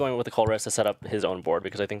instead going with the Colress to set up his own board,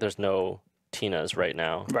 because I think there's no Tinas right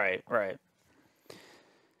now. Right.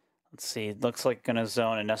 Let's see. Looks like going to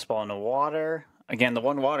zone a Nest Ball into water. Again, the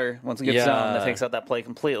 1 water, once it gets zoned, that takes out that play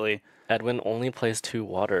completely. Edwin only plays 2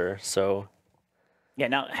 water, so... Yeah,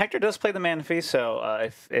 now Hector does play the Manaphy,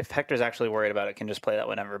 so if Hector's actually worried about it, can just play that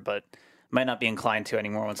whenever, but might not be inclined to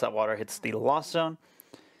anymore once that water hits the loss zone.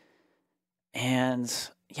 And...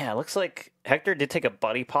 Yeah, it looks like Hector did take a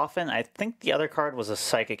Buddy Poffin. I think the other card was a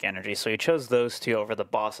Psychic Energy, so he chose those two over the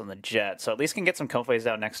boss and the Jet. So at least can get some Comfeys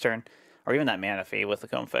down next turn, or even that Mana Fee with the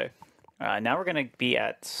Comfey. Now we're going to be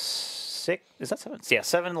at 6. Is that 7? Yeah,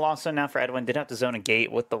 7 lost zone now for Edwin. Did have to zone a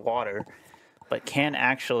gate with the water, but can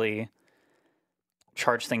actually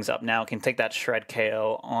charge things up now. Can take that Shred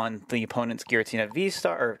KO on the opponent's Giratina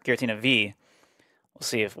VSTAR, or Giratina V. We'll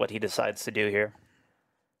see what he decides to do here.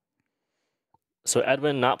 So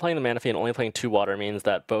Edwin not playing the Mana Fee and only playing 2 water means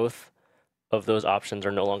that both of those options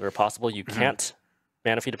are no longer possible. You can't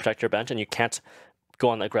Mana Fee to protect your bench, and you can't go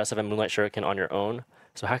on the aggressive and Moonlight Shuriken on your own.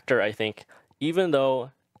 So Hector, I think, even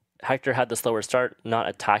though Hector had the slower start, not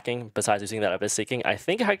attacking, besides using that Abyss Seeking, I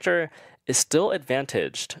think Hector is still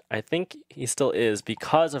advantaged. I think he still is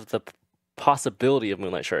because of the possibility of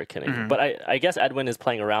Moonlight Shurikening. But I guess Edwin is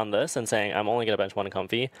playing around this and saying, I'm only going to bench 1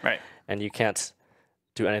 Comfey, and you can't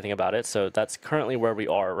do anything about it. So that's currently where we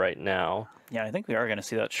are right now. Yeah, I think we are going to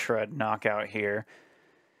see that Shred knockout here.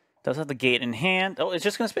 Does have the gate in hand. Oh, it's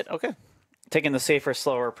just going to spit. Okay. Taking the safer,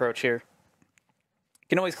 slower approach here. You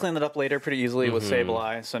can always clean that up later pretty easily with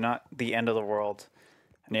Sableye, so not the end of the world.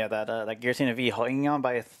 And yeah, that Giratina V hanging on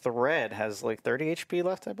by a thread has like 30 HP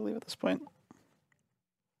left, I believe, at this point.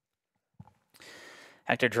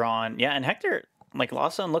 Hector drawn. Yeah, and Hector, like,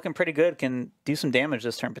 lost zone looking pretty good. Can do some damage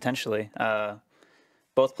this turn, potentially.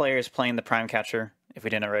 Both players playing the Prime Catcher, if we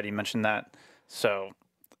didn't already mention that. So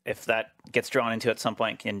if that gets drawn into at some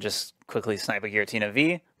point, can just quickly snipe a Giratina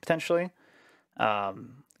V, potentially.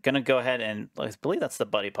 Going to go ahead and, I believe that's the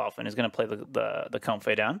Buddy Poffin, who's going to play the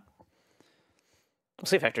Comfey down. We'll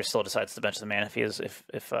see if Hector still decides to bench the Mana Fee,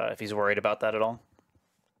 if he's worried about that at all.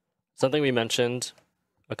 Something we mentioned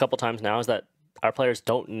a couple times now is that our players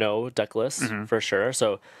don't know deck lists for sure.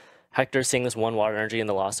 So Hector seeing this 1 water energy in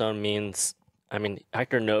the lost zone means, I mean,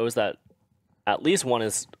 Hector knows that at least 1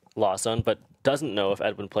 is lost zone, but doesn't know if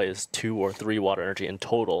Edwin plays 2 or 3 water energy in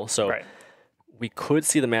total. So we could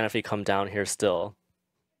see the Mana Fee come down here still.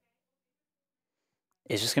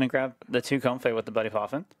 He's just going to grab the 2 Comfey with the Buddy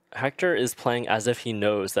Poffin. Hector is playing as if he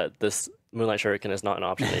knows that this Moonlight Shuriken is not an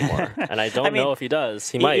option anymore. And I don't know if he does.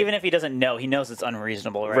 He might. Even if he doesn't know, he knows it's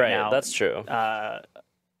unreasonable right now. Right, that's true.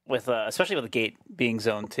 Especially with the gate being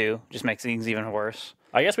zone 2, just makes things even worse.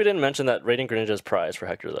 I guess we didn't mention that Radiant Greninja is prize for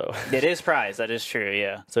Hector, though. It is prize. That is true,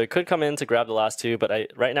 yeah. So it could come in to grab the last 2, but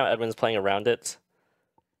right now Edwin's playing around it.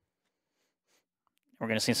 We're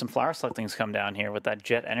going to see some Flower Selectings come down here with that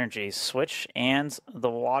Jet Energy switch, and the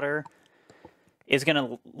water is going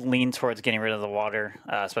to lean towards getting rid of the water,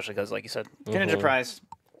 especially because, like you said, Greninja prize,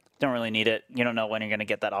 don't really need it. You don't know when you're going to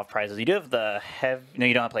get that off prizes. You do have the heavy... No,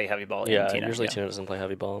 you don't have to play Heavy Ball. Yeah, Tina. Usually Tina doesn't play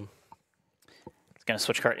Heavy Ball. It's going to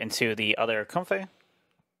switch card into the other Comfey.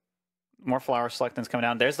 More Flower Selectings coming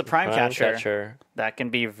down. There's the Prime Catcher. That can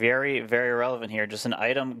be very, very relevant here. Just an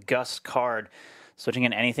item gust card. Switching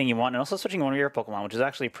in anything you want, and also switching one of your Pokemon, which is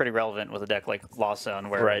actually pretty relevant with a deck like Lost Zone,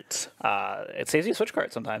 where it saves you a switch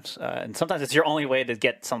card sometimes. And sometimes it's your only way to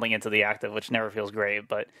get something into the active, which never feels great,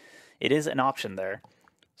 but it is an option there.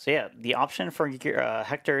 So yeah, the option for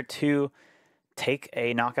Hector to take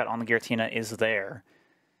a knockout on the Giratina is there.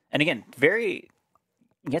 And again, you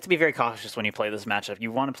have to be very cautious when you play this matchup.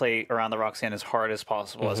 You want to play around the Roxanne as hard as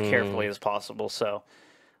possible, as carefully as possible. So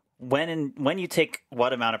when you take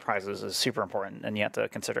what amount of prizes is super important, and you have to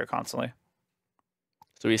consider it constantly.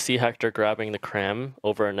 So we see Hector grabbing the Cram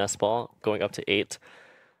over a Nest Ball, going up to 8.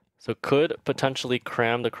 So could potentially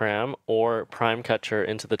cram the Cram or Prime Catcher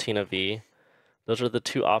into the Tina V. Those are the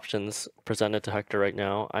 2 options presented to Hector right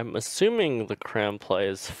now. I'm assuming the Cram play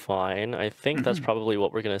is fine. I think that's probably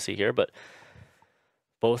what we're going to see here, but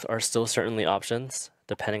both are still certainly options,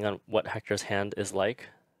 depending on what Hector's hand is like.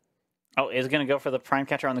 Oh, is going to go for the Prime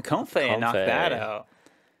Catcher on the Comfey and knock that out.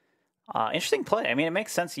 Interesting play. I mean, it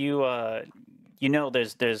makes sense. You're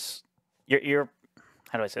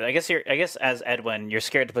how do I say that? I guess as Edwin, you're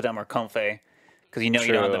scared to put down more Comfey because you know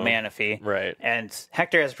you don't have the Mana Fee. Right. And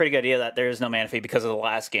Hector has a pretty good idea that there is no Mana Fee because of the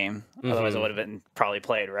last game. Otherwise, it would have been probably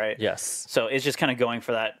played, right? Yes. So it's just kind of going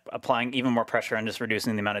for that, applying even more pressure and just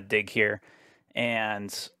reducing the amount of dig here.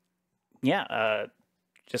 And yeah,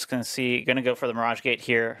 just gonna go for the Mirage Gate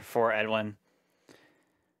here for Edwin.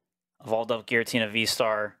 Evolved up Giratina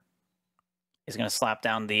VSTAR is gonna slap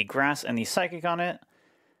down the Grass and the Psychic on it.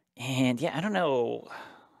 And yeah, I don't know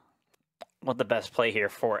what the best play here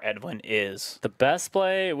for Edwin is. The best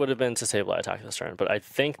play would have been to Sableye attack this turn, but I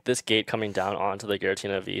think this gate coming down onto the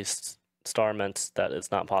Giratina VSTAR meant that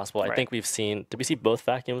it's not possible. I think did we see both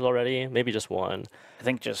vacuums already? Maybe just one. I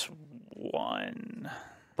think just one.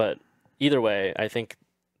 But either way, I think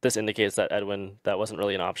this indicates that that wasn't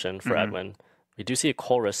really an option for Edwin. We do see a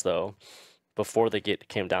Colress, though, before the gate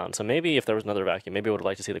came down. So maybe if there was another vacuum, maybe I would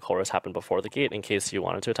like to see the Colress happen before the gate in case you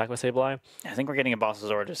wanted to attack with Sableye. I think we're getting a Boss's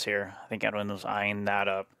Origis here. I think Edwin was eyeing that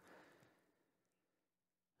up.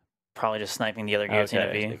 Probably just sniping the other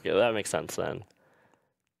Giratina V. Yeah, that makes sense then.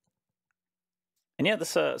 And yeah, this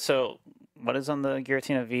so what is on the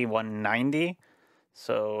Giratina V? 190.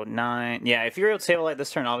 So 9. Yeah, if you're able to Sableye this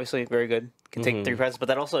turn, obviously very good. Can take 3 prizes, but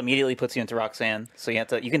that also immediately puts you into Roxanne. So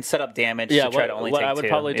you can set up damage to try to only take 2. What I would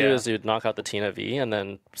probably do is you'd knock out the Tina V and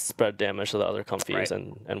then spread damage to the other comfies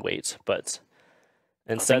and wait. But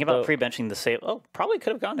instead, think about pre-benching the save. Oh, probably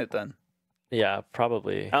could have gotten it then. Yeah,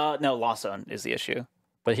 probably. No, Lost Zone is the issue.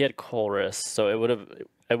 But he had Colress, so it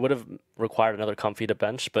would have required another comfy to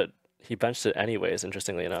bench, but he benched it anyways,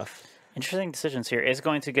 interestingly enough. Interesting decisions here. Is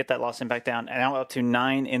going to get that loss impact down. And now up to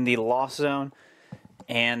 9 in the Lost Zone.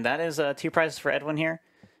 And that is 2 prizes for Edwin here.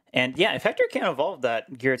 And yeah, if Hector can't evolve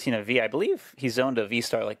that Giratina V, I believe he zoned a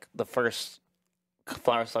VSTAR like the first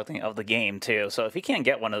flower selecting of the game too. So if he can't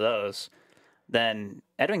get one of those, then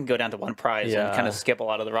Edwin can go down to 1 prize and kind of skip a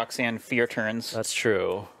lot of the Roxanne fear turns. That's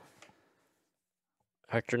true.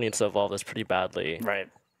 Hector needs to evolve this pretty badly. Right.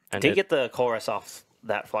 And did get the Colress off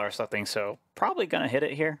that flower selecting, so probably going to hit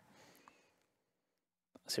it here.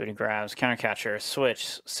 Let's see what he grabs. Counter catcher,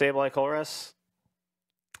 switch, Sableye Colress.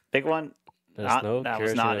 Big one. There's no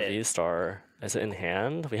Giratina VSTAR. Is it in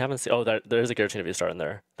hand? We haven't seen. Oh, there is a Giratina VSTAR in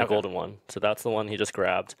there. The golden one. So that's the one he just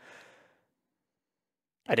grabbed.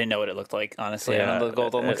 I didn't know what it looked like, honestly. Yeah, I don't know what the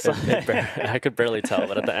golden looks like. I could barely tell,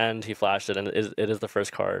 but at the end he flashed it, and it is the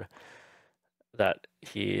first card that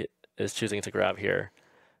he is choosing to grab here.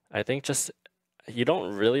 I think just you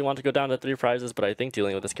don't really want to go down to 3 prizes, but I think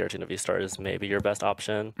dealing with this Giratina VSTAR is maybe your best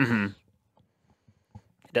option. It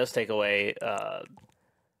does take away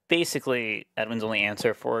basically Edwin's only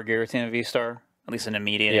answer for Giratina VSTAR, at least an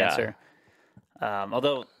immediate answer.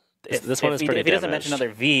 Although if he doesn't mention another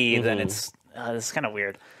V, then it's kind of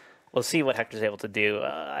weird. We'll see what Hector's able to do.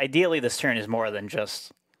 Ideally, this turn is more than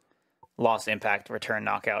just lost impact, return,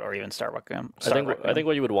 knockout, or even start Roxanne. I think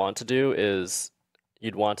what you would want to do is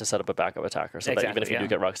you'd want to set up a backup attacker so that even if you do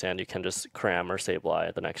get Roxanne, you can just cram or Sableye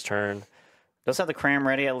at the next turn. Does have the cram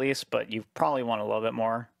ready at least, but you probably want a little bit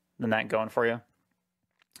more than that going for you.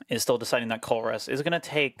 Is still deciding that Colress is going to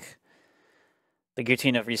take the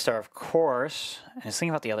Giratina VSTAR, of course, and is thinking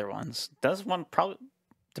about the other ones. Does one probably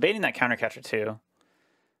debating that counter catcher too?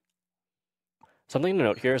 Something to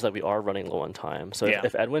note here is that we are running low on time. So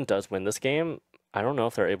if Edwin does win this game, I don't know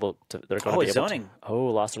if they're able to. They're going to be able zoning.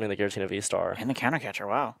 Lost zoning the Giratina VSTAR and the counter catcher.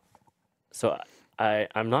 Wow. So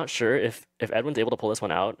I'm not sure if Edwin's able to pull this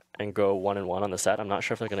one out and go 1-1 on the set. I'm not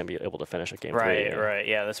sure if they're going to be able to finish at game 3. Right.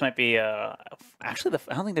 Yeah, this might be actually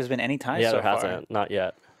I don't think there's been any ties so far. Yeah, there hasn't. Not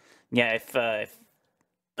yet. Yeah,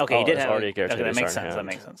 he did have already a Giratina VSTAR that makes sense. That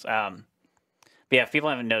makes sense. But yeah, if people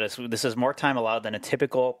haven't noticed, this is more time allowed than a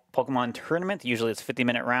typical Pokemon tournament. Usually it's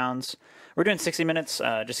 50-minute rounds. We're doing 60 minutes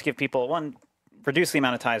just to give people, one, reduce the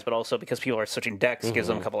amount of ties, but also because people are switching decks, gives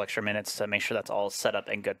them a couple extra minutes to make sure that's all set up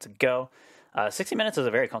and good to go. 60 minutes is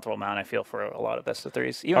a very comfortable amount, I feel, for a lot of best of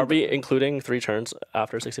 3s. Are we including 3 turns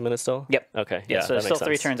after 60 minutes still? Yep. Okay. Yeah, so there's still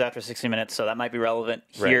 3 turns after 60 minutes, so that might be relevant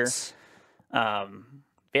here.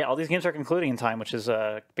 Yeah, all these games are concluding in time, which has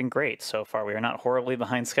been great so far. We are not horribly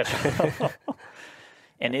behind schedule.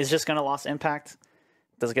 And is just going to lost impact?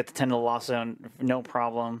 Does it get to 10 to the lost zone? No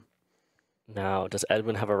problem. Now, does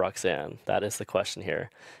Edwin have a Roxanne? That is the question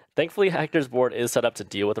here. Thankfully, Hector's board is set up to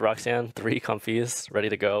deal with the Roxanne. 3 comfies ready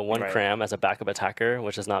to go. 1 cram as a backup attacker,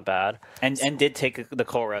 which is not bad. And did take the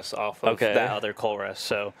Colress off of that other Colress,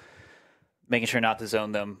 so making sure not to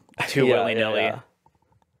zone them too willy-nilly. Yeah.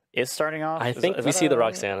 Is starting off? I think we see the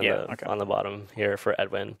Roxanne on the bottom here for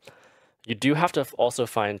Edwin. You do have to also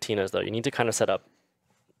find Tina's, though. You need to kind of set up...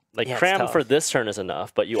 cram for this turn is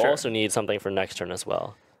enough, but you also need something for next turn as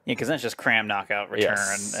well. Yeah, because then it's just cram, knockout, return,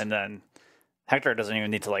 and then Hector doesn't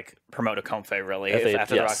even need to promote a Comfey, really.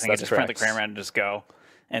 After the Roxanne, he can just print the cram around and just go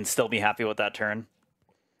and still be happy with that turn.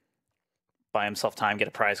 Buy himself time, get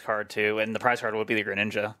a prize card, too. And the prize card would be the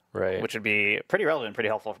Greninja, which would be pretty relevant, pretty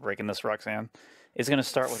helpful for breaking this Roxanne. Is going to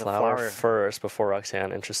start with a flower first before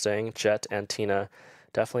Roxanne. Interesting. Jet and Tina.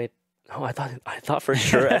 Definitely. Oh, I thought for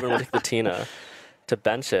sure Edwin would take the Tina to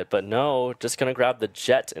bench it, but no, just going to grab the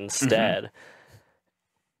Jet instead.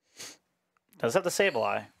 Does have the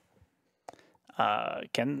Sableye.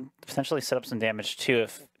 Can potentially set up some damage too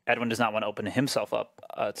if Edwin does not want to open himself up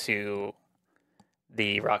to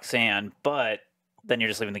the Roxanne, but then you're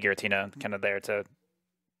just leaving the Giratina kind of there to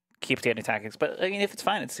keep the attacking. But I mean, if it's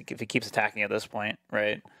fine, if he keeps attacking at this point,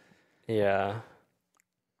 right? Yeah.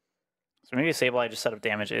 So maybe Sableye just set up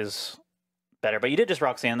damage is better. But you did just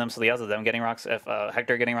Roxanne them, so the odds of them getting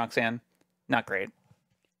Hector getting Roxanne, not great.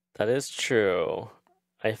 That is true.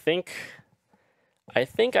 I think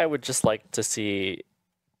I would just like to see.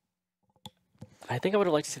 I think I would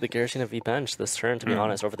have liked to see the Giratina V bench this turn, to be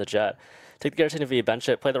honest, over the Jet. Take the Giratina V, bench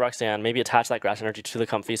it, play the Roxanne, maybe attach that Grass Energy to the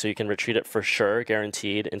Comfy so you can retreat it for sure,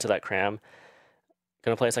 guaranteed, into that Cram.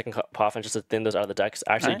 Gonna play a second Poffin just to thin those out of the decks.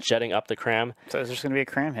 Actually jetting up the Cram. So there's just gonna be a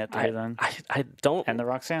Cram hit there then. I don't. And the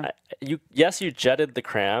Roxanne. You jetted the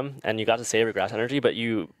Cram and you got to save your Grass Energy, but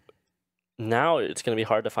now it's gonna be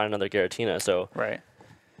hard to find another Giratina. So right.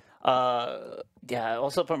 Yeah.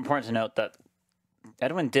 Also important to note that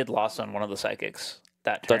Edwin did lost on one of the Psychics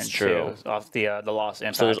that turn. That's true. Too, off the loss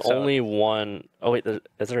impact. So there's only one. Oh wait,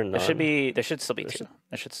 is there none? There should still be two.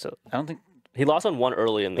 There should still. I don't think. He lost on one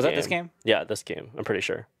early in the game. Was that this game? Yeah, this game. I'm pretty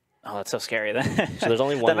sure. Oh, that's so scary then. So there's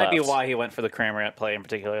only one That might left. be why he went for the Kramer play in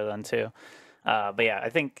particular then too. But yeah, I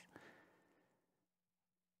think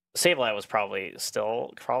Sableye was probably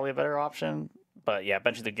a better option. But yeah,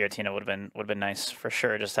 benching the Giratina would have been nice for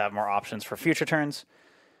sure, just to have more options for future turns.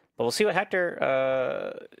 But we'll see what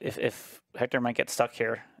Hector if Hector might get stuck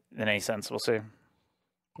here in any sense. We'll see.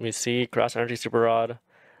 We see Grass Energy Super Rod,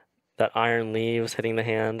 that Iron Leaves hitting the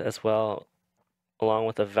hand as well, along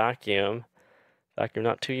with a Vacuum. Vacuum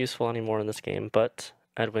not too useful anymore in this game, but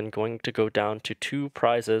Edwin going to go down to 2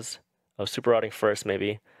 prizes of Super Rodding first,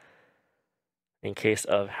 maybe, in case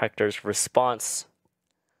of Hector's response,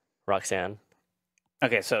 Roxanne.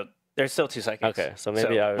 Okay, so there's still 2 Psychics. Okay, so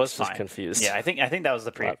maybe I was just fine. Confused. Yeah, I think that was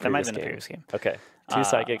the that might have been the previous game. Okay, 2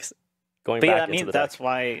 Psychics going but back yeah, into the that's deck.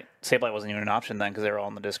 why Sableye wasn't even an option then, because they were all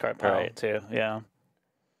in the discard pile Right. too. Yeah.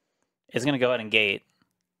 It's going to go ahead and gate.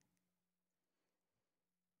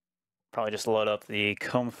 Probably just load up the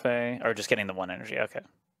Comfey, or just getting the 1 energy. Okay.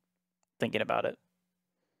 Thinking about it.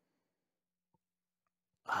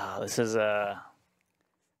 This is a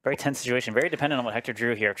very tense situation. Very dependent on what Hector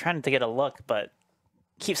drew here. Trying to get a look, but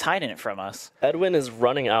keeps hiding it from us. Edwin is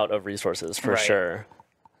running out of resources for Right. sure.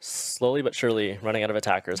 Slowly but surely running out of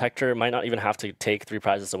attackers. Hector might not even have to take 3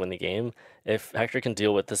 prizes to win the game. If Hector can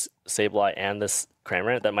deal with this Sableye and this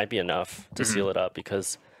Cramorant, that might be enough to seal it up,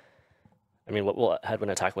 because, I mean, what will Edwin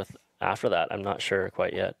attack with after that? I'm not sure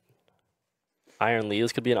quite yet. Iron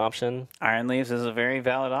Leaves could be an option. Iron Leaves is a very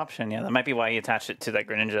valid option. Yeah, that might be why he attached it to that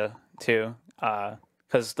Greninja too,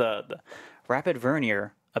 because the Rapid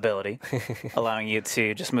Vernier ability allowing you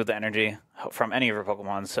to just move the energy from any of your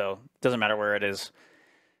Pokemon, so it doesn't matter where it is.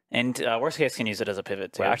 And worst case, can use it as a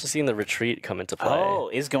pivot too. We're actually seeing the retreat come into play. Oh,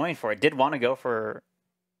 is going for it. Did want to go for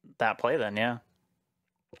that play then, yeah.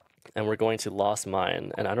 And we're going to Lost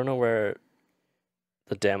Mine, and I don't know where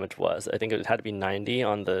the damage was. I think it had to be 90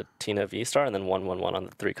 on the Tina VSTAR and then 111 on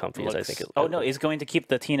the 3 Comfies. I think. No, he's going to keep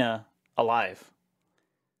the Tina alive.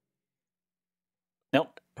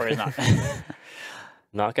 Nope, or he's not.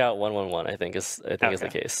 Knockout 111, I think is the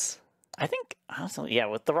case. I think honestly, yeah,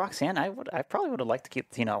 with the Roxanne, I probably would have liked to keep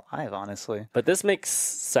the Tina alive, honestly. But this makes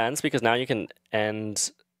sense because now you can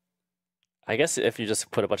end. I guess if you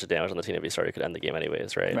just put a bunch of damage on the Tina VSTAR, you could end the game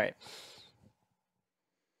anyways, right? Right.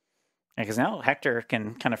 Because now Hector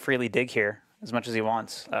can kind of freely dig here as much as he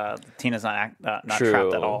wants. Tina's not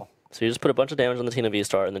trapped at all. So you just put a bunch of damage on the Tina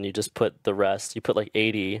VSTAR, and then you just put the rest. You put like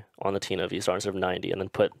 80 on the Tina VSTAR instead of 90, and then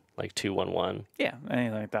put like 211. Yeah,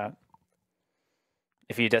 anything like that.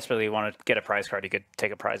 If you desperately want to get a prize card, you could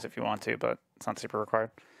take a prize if you want to, but it's not super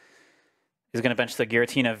required. He's going to bench the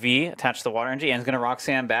Giratina V, attach the Water Energy, and he's going to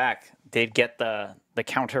Roxanne back. Did get the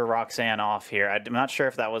counter Roxanne off here. I'm not sure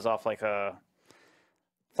if that was off like a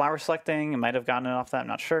flower selecting. It might have gotten it off that. I'm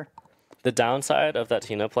not sure. The downside of that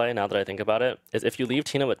Tina play, now that I think about it, is if you leave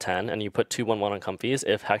Tina with 10 and you put 211 on Comfies,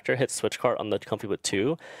 if Hector hits switch card on the Comfy with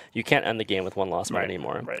 2, you can't end the game with 1 lost mine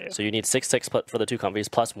anymore. Right, yeah. So you need 6/6 for the 2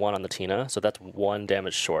 Comfies plus 1 on the Tina, so that's 1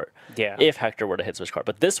 damage short. Yeah. If Hector were to hit switch card.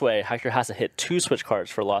 But this way, Hector has to hit 2 switch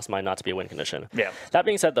cards for lost mine not to be a win condition. Yeah. That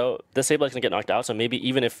being said, though, the Sableye is going to get knocked out, so maybe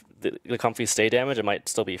even if the Comfies stay damaged, it might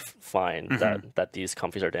still be fine that these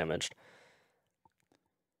Comfies are damaged.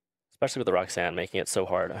 Especially with the Roxanne, making it so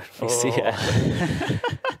hard. You see it.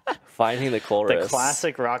 Finding the Colress. The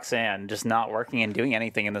classic Roxanne just not working and doing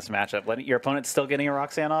anything in this matchup. Letting your opponent still getting a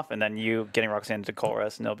Roxanne off, and then you getting Roxanne to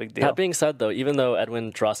Colress. No big deal. That being said, though, even though Edwin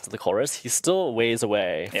draws to the Colress, he's still ways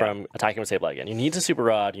away from attacking with Sableye again. You need to Super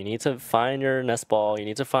Rod. You need to find your Nest Ball. You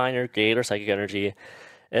need to find your Gate or Psychic Energy.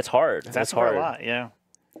 It's hard. That's hard. a lot, yeah.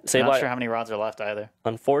 Sableye, I'm not sure how many rods are left either.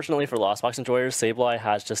 Unfortunately for Lost Box enjoyers, Sableye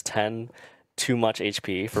has just 10 too much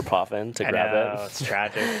HP for Poffin to grab it. It's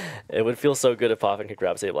tragic. It would feel so good if Poffin could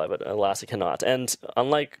grab Sableye, but alas, it cannot. And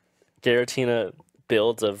unlike Giratina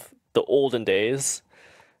builds of the olden days,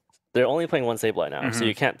 they're only playing one Sableye now, so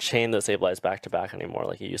you can't chain those Sableyes back to back anymore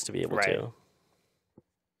like you used to be able to.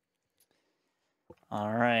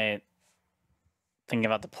 All right. Thinking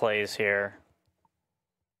about the plays here.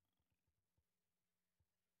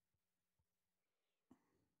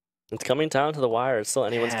 It's coming down to the wire. It's still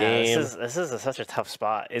anyone's game. This is such a tough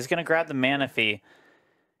spot. Is going to grab the Manaphy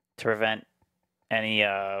to prevent any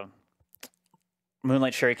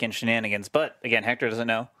Moonlight Shuriken shenanigans. But, again, Hector doesn't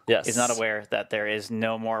know. Yes. He's not aware that there is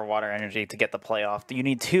no more water energy to get the play off. You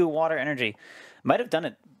need 2 water energy. Might have done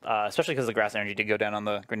it, especially because the grass energy did go down on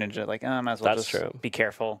the Greninja. Like, might as well just be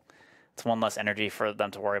careful. It's 1 less energy for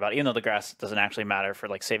them to worry about, even though the grass doesn't actually matter for,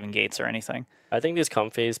 like, saving gates or anything. I think these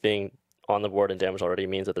Comfeys being on the board and damage already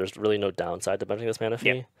means that there's really no downside to benching this Manaphy.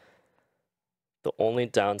 Yep. The only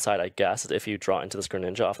downside, I guess, is if you draw into this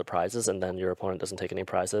Greninja off the prizes and then your opponent doesn't take any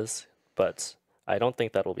prizes. But I don't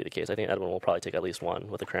think that will be the case. I think Edwin will probably take at least 1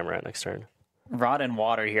 with the Cramorant next turn. Rod and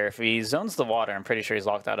water here. If he zones the water, I'm pretty sure he's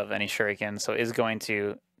locked out of any Shuriken, so is going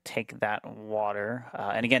to take that water.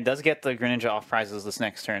 And again, does get the Greninja off prizes this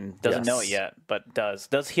next turn. Doesn't know it yet, but does.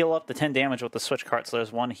 Does heal up the 10 damage with the switch card, so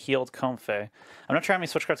there's 1 healed Comfey. I'm not sure how many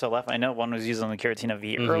switch cards are left. I know 1 was used on the Giratina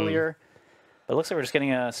V earlier, but it looks like we're just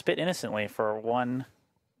getting a Spit Innocently for 1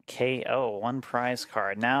 KO, 1 prize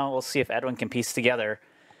card. Now we'll see if Edwin can piece together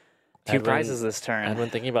 2 prizes this turn. Edwin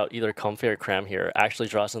thinking about either Comfey or Cram here actually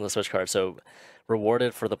draws in the switch card, so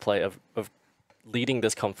rewarded for the play of leading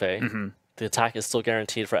this Comfey. The attack is still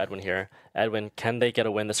guaranteed for Edwin here. Edwin, can they get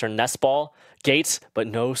a win this turn? Nest Ball, Gates, but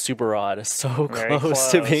no Super Rod. So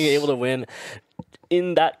close to being able to win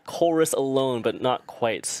in that chorus alone, but not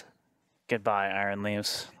quite. Goodbye, Iron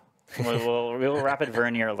Leaves. We'll Rapid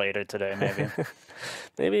Vernier later today, maybe.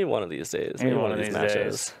 Maybe one of these days. Maybe one of these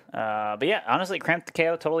matches. But yeah, honestly, Cramped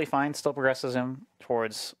KO, totally fine. Still progresses him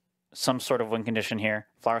towards some sort of win condition here.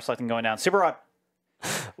 Flower Selecting going down. Super Rod.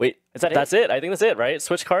 Wait, that's it? I think that's it, right?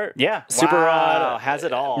 Switch cart? Yeah. Super Rod. Has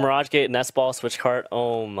it all. Mirage Gate, Nest Ball, Switch cart.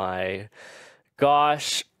 Oh my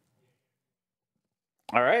gosh.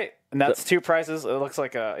 All right. And that's 2 prizes. It looks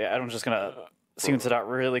like Adam's just going to sequence it out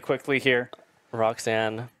really quickly here.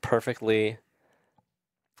 Roxanne, perfectly.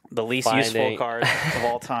 The least useful card of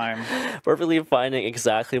all time. Perfectly finding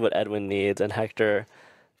exactly what Edwin needs. And Hector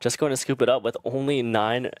just going to scoop it up with only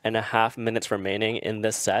 9.5 minutes remaining in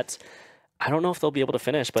this set. I don't know if they'll be able to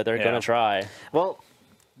finish, but they're going to try. Well,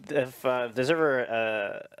 if there's ever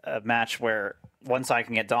a match where one side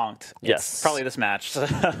can get donked, it's probably this match.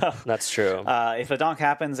 That's true. If a donk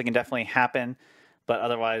happens, it can definitely happen, but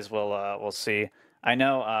otherwise we'll see. I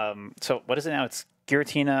know. So what is it now? It's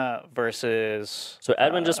Giratina versus. So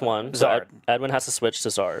Edwin just won. Zard. So Edwin has to switch to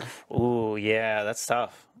Zard. Ooh, yeah, that's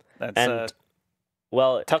tough. That's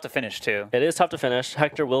well, tough to finish too. It is tough to finish.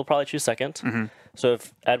 Hector will probably choose second. So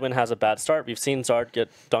if Edwin has a bad start, we've seen Zard get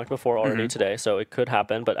dunked before already today, so it could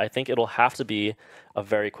happen. But I think it'll have to be a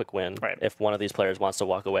very quick win if one of these players wants to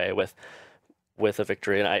walk away with a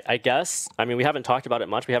victory. And I guess, I mean, we haven't talked about it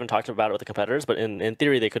much. We haven't talked about it with the competitors, but in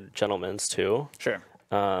theory, they could gentlemen's too. Sure.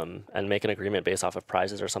 And make an agreement based off of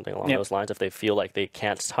prizes or something along those lines if they feel like they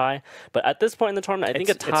can't tie. But at this point in the tournament, I think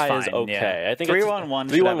a tie is okay. Yeah. I think 3-1-1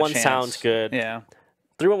 3-1-1 sounds good. Yeah.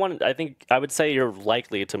 3-1-1, I think I would say you're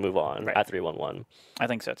likely to move on at 3-1-1. I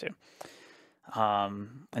think so too.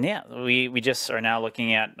 And yeah, we just are now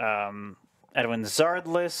looking at Edwin's Zard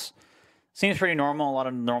list. Seems pretty normal. A lot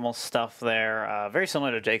of normal stuff there. Very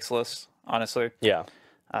similar to Jake's list, honestly. Yeah.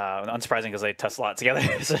 Unsurprising because they test a lot together.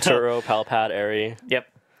 So. Turo, Palpad, Airy. Yep.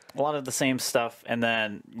 A lot of the same stuff. And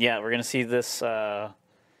then, yeah, we're going to see this. One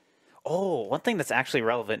thing that's actually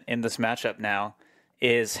relevant in this matchup now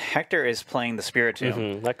is Hector is playing the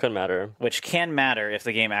Spiritomb. That could matter. Which can matter if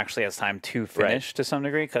the game actually has time to finish to some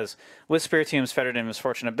degree, because with Spiritomb's Fettered and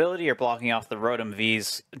Misfortune ability, you're blocking off the Rotom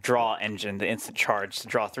V's draw engine, the instant charge, to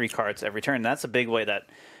draw 3 cards every turn. That's a big way that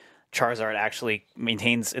Charizard actually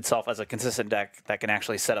maintains itself as a consistent deck that can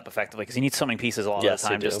actually set up effectively, because you need so many pieces all the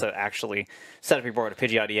time just to actually set up your board, a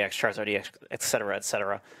Pidgeot EX, Charizard EX, etc.,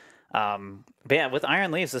 etc. But yeah, with Iron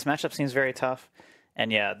Leaves, this matchup seems very tough. And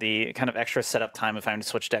yeah, the kind of extra setup time if I'm to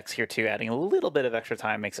switch decks here too, adding a little bit of extra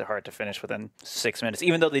time makes it hard to finish within 6 minutes,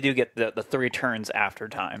 even though they do get the 3 turns after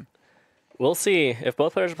time. We'll see. If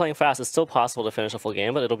both players are playing fast, it's still possible to finish a full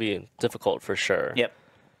game, but it'll be difficult for sure. Yep.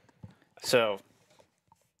 So,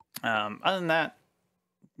 other than that,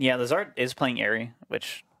 yeah, the Zard is playing Airy,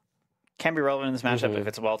 which can be relevant in this matchup if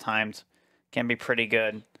it's well-timed. Can be pretty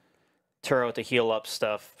good. Turo to heal up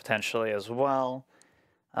stuff, potentially, as well.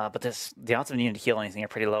 But the odds of needing to heal anything are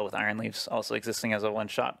pretty low with Iron Leaves also existing as a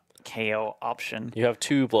one-shot KO option. You have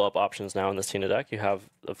 2 blow-up options now in this Tina deck. You have,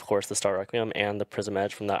 of course, the Star Requiem and the Prism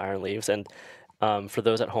Edge from the Iron Leaves. And For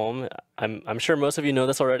those at home, I'm sure most of you know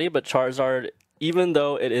this already, but Charizard, even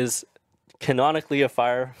though it is canonically a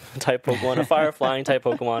fire type Pokemon, a fire flying type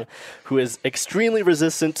Pokemon, who is extremely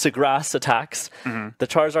resistant to grass attacks, the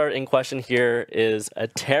Charizard in question here is a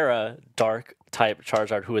Terra Dark type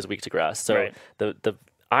Charizard who is weak to grass. So the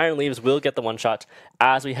Iron Leaves will get the one shot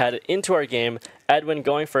as we head into our game. Edwin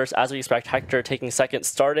going first, as we expect. Hector taking second,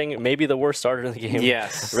 starting maybe the worst starter in the game.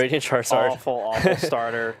 Yes. Radiant Charizard. Awful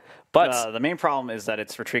starter. But the main problem is that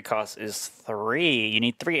its retreat cost is 3. You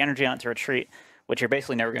need 3 energy on it to retreat, which you're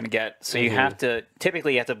basically never going to get. So you have to,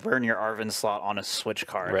 typically you have to burn your Arven slot on a switch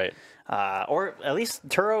card. Right. Or at least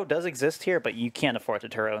Turo does exist here, but you can't afford to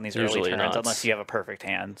Turo in these early turns unless you have a perfect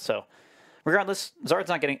hand. So regardless, Zard's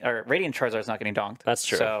not getting, or Radiant Charizard's not getting donked. That's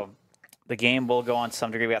true. So the game will go on to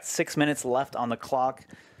some degree. We got 6 minutes left on the clock.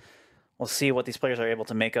 We'll see what these players are able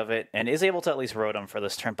to make of it, and is able to at least road them for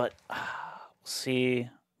this turn. But we'll see.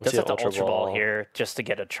 Does have to Ultra Ball here just to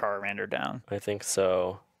get a Charmander down. I think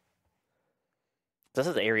so. This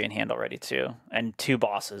is the Airy in hand already too, and 2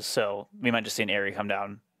 bosses, so we might just see an Airy come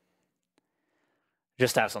down.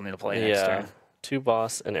 Just to have something to play next turn. 2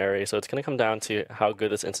 boss and Airy, so it's going to come down to how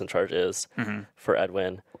good this instant charge is for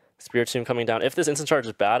Edwin. Spiritomb coming down. If this instant charge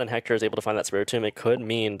is bad and Hector is able to find that Spiritomb, it could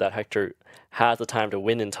mean that Hector has the time to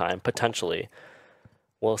win in time, potentially.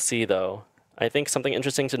 We'll see, though. I think something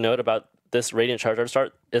interesting to note about this Radiant Charizard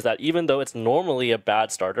start is that even though it's normally a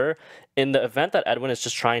bad starter, in the event that Edwin is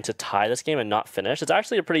just trying to tie this game and not finish, it's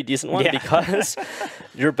actually a pretty decent one because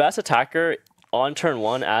your best attacker on turn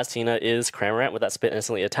 1 as Tina is Cramorant with that Spit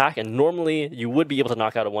Instantly attack, and normally you would be able to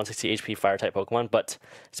knock out a 160 HP Fire-type Pokemon, but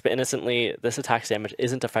Spit Instantly, this attack's damage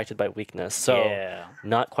isn't affected by weakness, so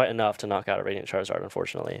not quite enough to knock out a Radiant Charizard,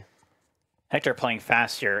 unfortunately. Hector playing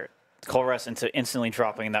fast here. Colress into instantly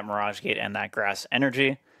dropping that Mirage Gate and that Grass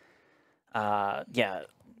Energy. Yeah,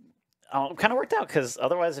 kind of worked out because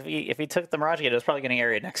otherwise, if he took the Mirage Gate, it was probably getting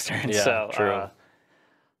area next turn. Yeah, so, true.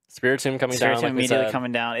 Spiritomb coming down. Like immediately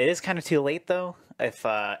coming down. It is kind of too late though. If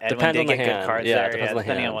Edwin did get good cards there,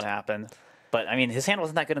 depending on what happened. But I mean, his hand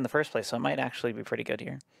wasn't that good in the first place, so it might actually be pretty good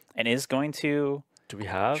here. And is going to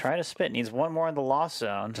try to spit. Needs 1 more in the loss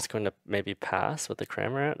zone. Just going to maybe pass with the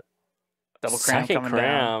Cramorant. Double Cram coming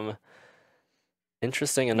down.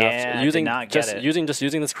 Interesting enough. Using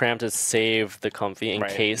this Cram to save the Comfy in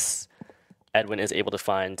case Edwin is able to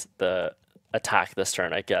find the attack this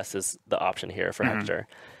turn, I guess, is the option here for Hector.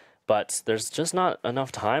 But there's just not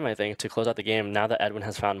enough time, I think, to close out the game now that Edwin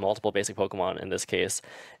has found multiple basic Pokemon in this case.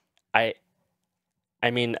 I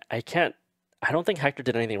mean, I don't think Hector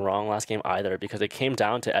did anything wrong last game either, because it came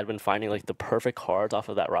down to Edwin finding like the perfect cards off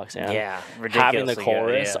of that Roxanne. Yeah, having the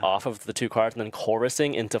chorus off of the 2 cards and then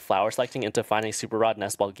chorusing into flower selecting into finding Super Rod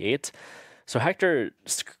Nest Ball Gate. So Hector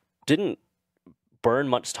didn't burn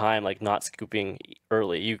much time like not scooping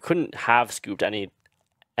early. You couldn't have scooped any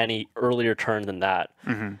earlier turn than that.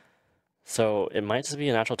 So it might just be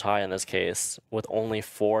a natural tie in this case with only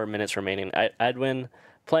 4 minutes remaining. Edwin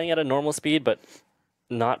playing at a normal speed, but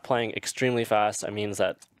not playing extremely fast. That means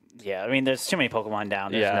that... Yeah, I mean, there's too many Pokemon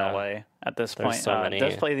down. There's no way at this point. So many.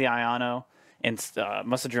 Does play the Iono.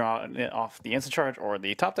 Must have drawn it off the Instant Charge or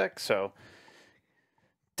the top deck, so...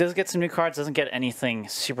 Does get some new cards. Doesn't get anything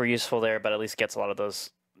super useful there, but at least gets a lot of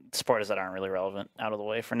those supporters that aren't really relevant out of the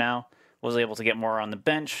way for now. Was able to get more on the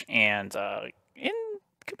bench, and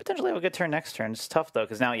could potentially have a good turn next turn. It's tough, though,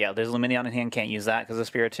 because now, there's Lumineon in hand. Can't use that because of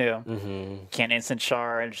Spiritomb. Can't instant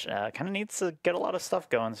charge. Kind of needs to get a lot of stuff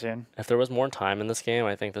going soon. If there was more time in this game,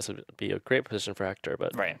 I think this would be a great position for Hector.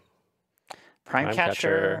 But Prime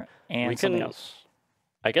Catcher and something else.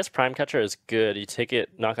 I guess Prime Catcher is good. You take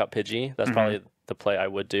it, knock out Pidgey. That's probably the play I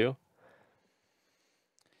would do.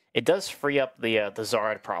 It does free up the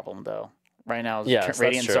Zard problem, though. Right now,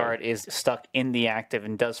 Radiant Zard is stuck in the active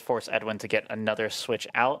and does force Edwin to get another switch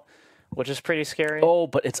out, which is pretty scary. Oh,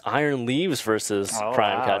 but it's Iron Leaves versus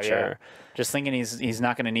Prime Catcher. Yeah. Just thinking he's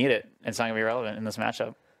not going to need it. It's not going to be relevant in this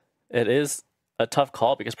matchup. It is a tough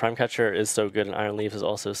call because Prime Catcher is so good and Iron Leaves is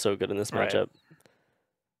also so good in this matchup.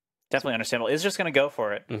 Definitely understandable. Is just going to go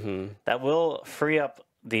for it. That will free up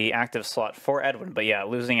the active slot for Edwin, but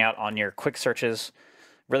losing out on your quick searches.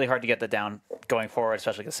 Really hard to get that down going forward,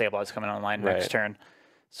 especially because Sableye coming online next turn.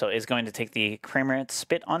 So is going to take the Cramorant,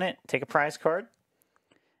 spit on it, take a prize card.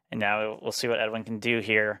 And now we'll see what Edwin can do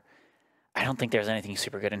here. I don't think there's anything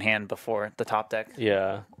super good in hand before the top deck.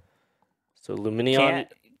 Yeah. So Lumineon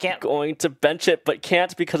can't going to bench it, but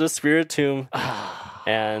can't because of Spiritomb.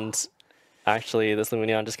 And actually, this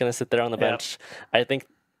Lumineon just going to sit there on the bench. I think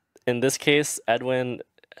in this case, Edwin...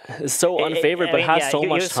 is so unfavored, but has so much time.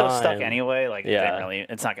 He was so stuck anyway. Like,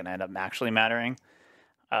 it's not going to end up actually mattering.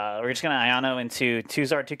 We're just going to Iono into 2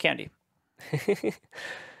 Zard, 2 Candy.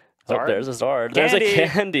 Oh, there's a Zard. There's a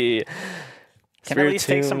Candy. Can at least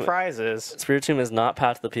take some prizes. Spiritomb is not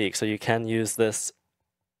Path to the Peak, so you can use this.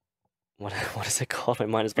 What is it called? My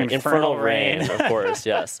mind is blank. Infernal Rain, of course,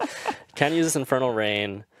 yes. Can use this Infernal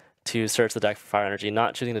Rain to search the deck for fire energy,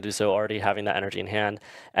 not choosing to do so, already having that energy in hand.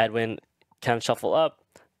 Edwin can shuffle up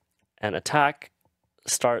and attack,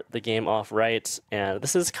 start the game off right, and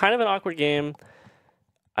this is kind of an awkward game.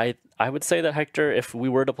 I would say that Hector, if we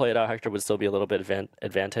were to play it out, Hector would still be a little bit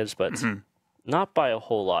advantaged, but not by a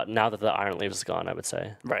whole lot now that the Iron Leaf is gone, I would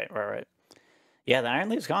say. Right. Yeah, the Iron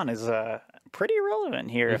Leaf's gone is pretty irrelevant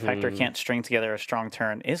here if Hector can't string together a strong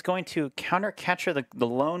turn. Is going to counter Catcher the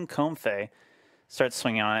lone Comfey. Starts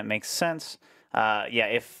swinging on it. Makes sense.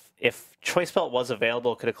 Yeah, if Choice Belt was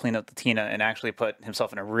available, could have cleaned up the Tina and actually put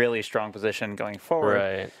himself in a really strong position going forward.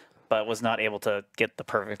 Right. But was not able to get the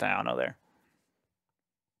perfect Iono there.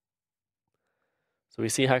 So we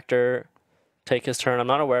see Hector take his turn. I'm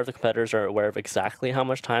not aware if the competitors are aware of exactly how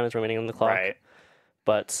much time is remaining on the clock. Right.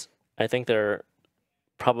 But I think they're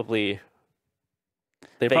probably...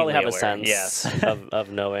 They probably have a sense of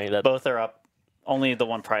knowing that... Both are up. Only the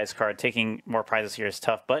one prize card. Taking more prizes here is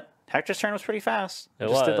tough, but Hector's turn was pretty fast.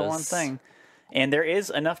 Just did the one thing. And there is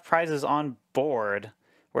enough prizes on board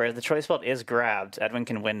where the Choice Belt is grabbed. Edwin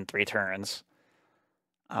can win 3 turns.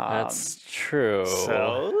 That's true.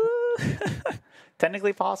 So...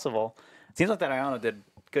 technically possible. It seems like that Iono did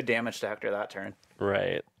good damage to Hector that turn.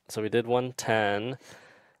 Right. So we did 110.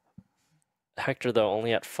 Hector, though,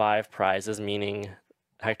 only at 5 prizes, meaning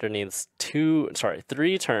Hector needs 3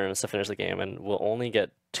 turns to finish the game, and will only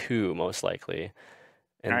get 2, most likely,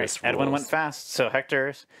 in this Edwin went fast, so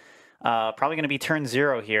Hector's probably going to be turn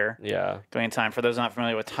 0 here. Yeah. Doing time. For those not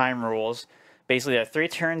familiar with time rules, basically, there are 3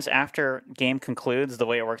 turns after game concludes. The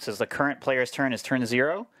way it works is the current player's turn is turn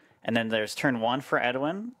 0, and then there's turn 1 for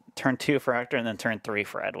Edwin, turn 2 for Hector, and then turn 3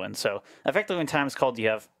 for Edwin. So effectively when time is called, you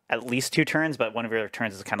have at least 2 turns, but one of your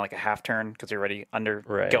turns is kind of like a half turn because you're already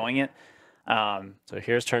undergoing it. So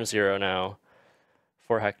here's turn 0 now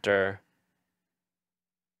for Hector.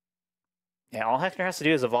 Yeah, all Hector has to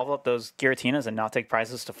do is evolve up those Giratinas and not take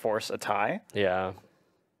prizes to force a tie. Yeah.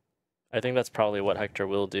 I think that's probably what Hector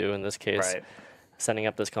will do in this case. Right. Sending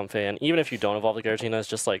up this Comfey, and even if you don't evolve the Giratinas,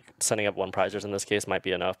 just like sending up 1 prizers in this case might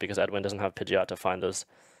be enough because Edwin doesn't have Pidgeot to find those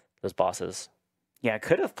bosses. Yeah,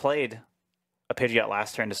 could have played a Pidgeot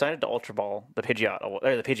last turn, decided to Ultra Ball the Pidgeot,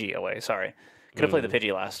 or the Pidgey away, sorry. Could have played the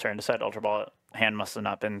Pidgey last turn, decided to Ultra Ball it. Hand must have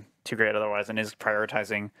not been too great otherwise, and is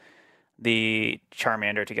prioritizing the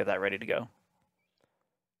Charmander to get that ready to go. And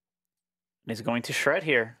he's going to Shred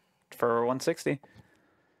here for 160.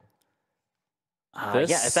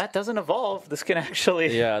 Yeah, if that doesn't evolve, this can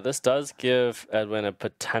actually... Yeah, this does give Edwin a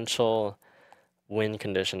potential win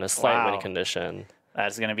condition, a slight win condition.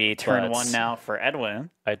 That's going to be turn 1 now for Edwin.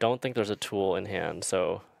 I don't think there's a tool in hand,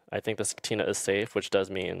 so I think this Tina is safe, which does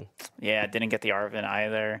mean... Yeah, didn't get the Arvin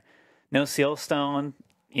either. No Seal Stone,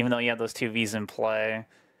 even though you have those 2 Vs in play.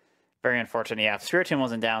 Very unfortunate. Yeah, if Spiritomb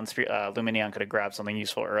wasn't down, Lumineon could have grabbed something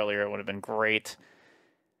useful earlier. It would have been great.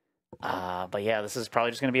 But yeah, this is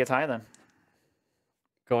probably just going to be a tie then.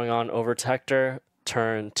 Going on over to Hector.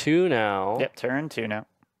 Turn 2 now. Yep, turn 2 now.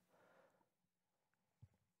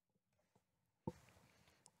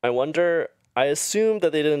 I wonder... I assume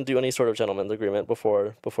that they didn't do any sort of gentleman's agreement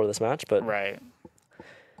before this match, but right.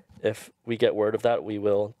 If we get word of that, we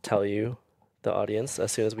will tell you, the audience,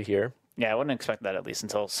 as soon as we hear. Yeah, I wouldn't expect that at least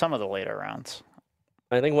until some of the later rounds.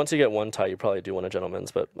 I think once you get 1 tie, you probably do want a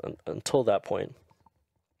gentleman's, but until that point,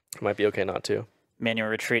 it might be okay not to. Manual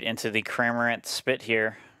retreat into the Cramorant Spit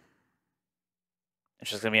here.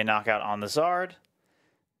 It's just going to be a knockout on the Zard.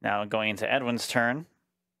 Now going into Edwin's turn.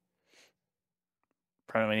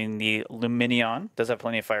 Promoting the Lumineon. Does have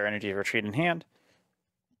plenty of fire energy retreat in hand.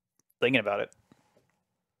 Thinking about it.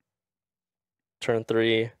 Turn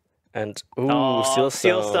 3. And, ooh, Seal Stone.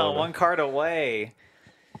 Seal Stone, 1 card away.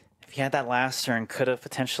 If he had that last turn, could have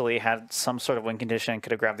potentially had some sort of win condition.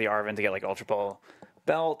 Could have grabbed the Arvin to get like Ultra Ball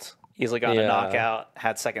Belt. Easily got a knockout.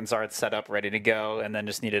 Had second Zard set up, ready to go. And then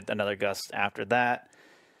just needed another Gust after that.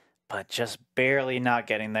 But just barely not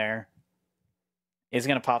getting there. Is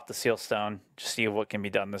going to pop the Seal Stone. Just see what can be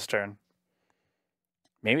done this turn.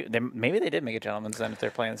 Maybe they did make a gentleman's then if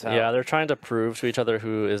they're playing this out. Yeah, they're trying to prove to each other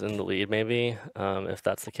who is in the lead, maybe, if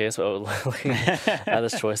that's the case. Oh, Lily had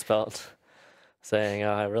this Choice Belt saying,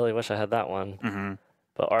 I really wish I had that one. Mm-hmm.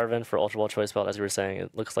 But Arvin for Ultra Ball Choice Belt, as you were saying,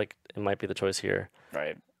 it looks like it might be the choice here.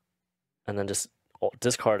 Right. And then just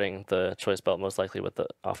discarding the Choice Belt most likely with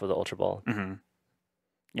off of the Ultra Ball. Mm-hmm.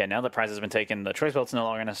 Yeah, now the prize has been taken. The choice belt's no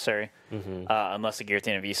longer necessary unless the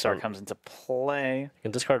Giratina VSTAR comes into play. You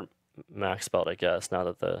can discard max belt, I guess, now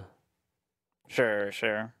that the... Sure.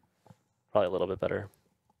 Probably a little bit better.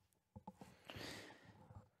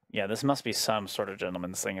 Yeah, this must be some sort of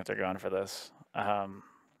gentleman's thing if they're going for this.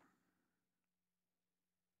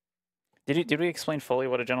 Did we explain fully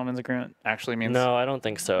what a gentleman's agreement actually means? No, I don't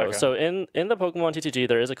think so. Okay. So in the Pokemon TCG,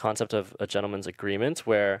 there is a concept of a gentleman's agreement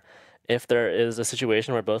where if there is a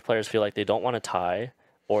situation where both players feel like they don't want to tie,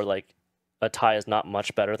 or like a tie is not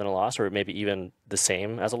much better than a loss, or maybe even the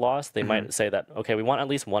same as a loss, they might say that, okay, we want at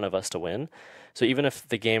least one of us to win. So even if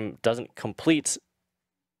the game doesn't complete,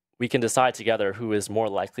 we can decide together who is more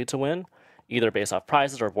likely to win, either based off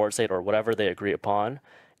prizes or board state or whatever they agree upon.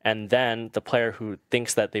 And then the player who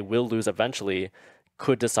thinks that they will lose eventually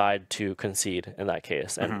could decide to concede in that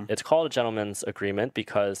case. And it's called a gentleman's agreement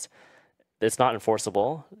because it's not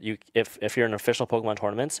enforceable. If you're in an official Pokemon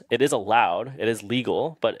tournament, it is allowed, it is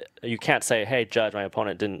legal, but you can't say, hey, judge, my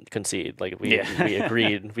opponent didn't concede. Like we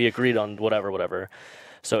agreed on whatever.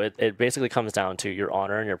 So it basically comes down to your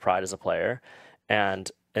honor and your pride as a player. And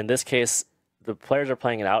in this case, the players are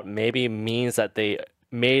playing it out maybe means that they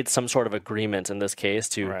made some sort of agreement in this case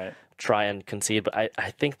to try and concede. But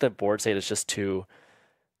I think the board state is just too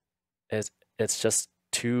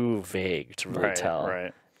vague to really tell.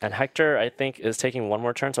 Right. And Hector, I think, is taking one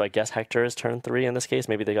more turn, so I guess Hector is turn 3 in this case.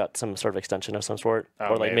 Maybe they got some sort of extension of some sort,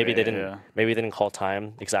 or like maybe they didn't. Maybe they didn't call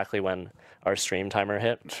time exactly when our stream timer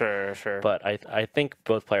hit. Sure. But I think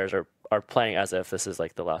both players are playing as if this is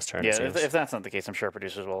like the last turn. Yeah, if that's not the case, I'm sure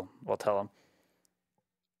producers will tell them.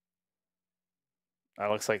 It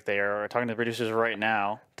looks like they are talking to the producers right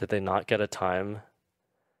now. Did they not get a time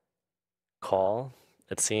call?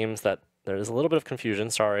 It seems that there is a little bit of confusion.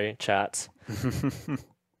 Sorry, chat.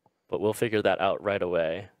 But we'll figure that out right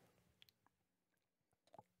away.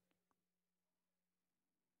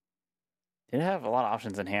 Did have a lot of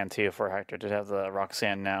options in hand, too, for Hector. Did have the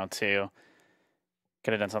Roxanne now, too.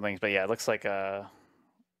 Could have done something. But, yeah, it looks like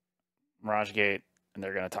Mirage Gate, and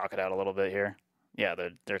they're going to talk it out a little bit here. Yeah,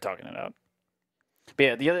 they're talking it out.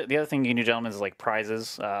 But, yeah, the other thing you can do, gentlemen, is, like,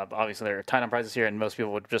 prizes. Obviously, there are tied on prizes here, and most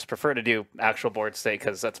people would just prefer to do actual board state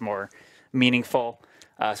because that's more meaningful.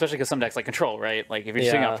 Especially because some decks like control, right? Like if you're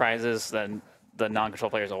shooting out prizes, then the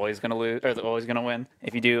non-control player is always going to lose, or they're always going to win.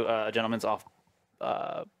 If you do a gentleman's off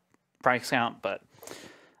price count, but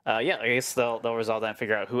yeah, I guess they'll resolve that and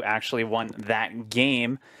figure out who actually won that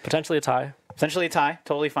game. Potentially a tie.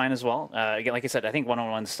 Totally fine as well. Again, like I said, I think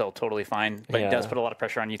 1-on-1 is still totally fine, but it does put a lot of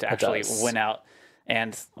pressure on you to actually win out.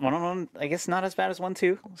 And 1-on-1, I guess, not as bad as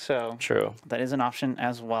 1-2. So true. That is an option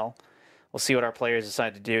as well. We'll see what our players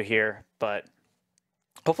decide to do here, but.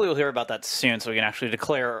 Hopefully we'll hear about that soon so we can actually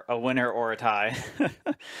declare a winner or a tie.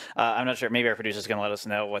 I'm not sure. Maybe our producer's going to let us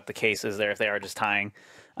know what the case is there. If they are just tying,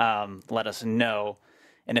 let us know.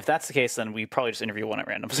 And if that's the case, then we probably just interview one at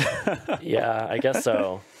random. Yeah, I guess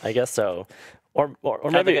so. Or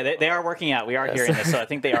maybe they are working out. We are hearing this, so I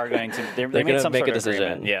think they are going to. They made some make sort a decision.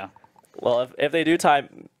 Agreement. Yeah. Well, if they do tie,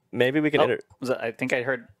 maybe we can. I think I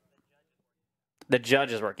heard the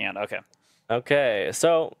judge is working out. Okay,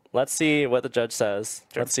 so let's see what the judge says.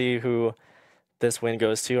 Sure. Let's see who this win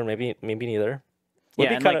goes to, or maybe neither.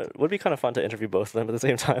 Would be kind of fun to interview both of them at the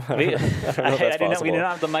same time. I don't know if that's possible. We do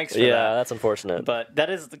not have the mics for that. Yeah, that's unfortunate. But that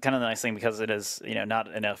is kind of the nice thing because it is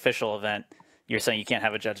not an official event. You're saying you can't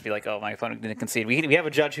have a judge be like, oh, my opponent didn't concede. We have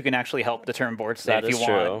a judge who can actually help determine board state if you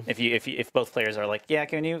want. If both players are like, yeah,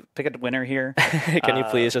 can you pick a winner here? Can you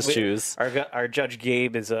please just choose? Our judge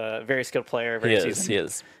Gabe is a very skilled player. He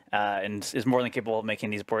is. And is more than capable of making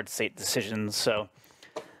these board state decisions. So,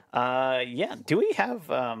 yeah, do we have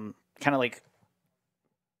kind of like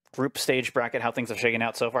group stage bracket, how things have shaken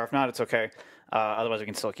out so far? If not, it's okay. Otherwise, we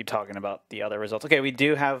can still keep talking about the other results. Okay, we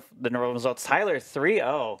do have the normal results. Tyler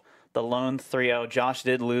 3-0, the lone 3-0. Josh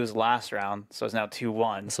did lose last round, so it's now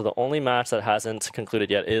 2-1. So the only match that hasn't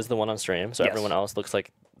concluded yet is the one on stream. So everyone else looks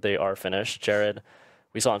like they are finished. Jared,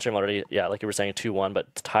 we saw on stream already, like you were saying, 2-1.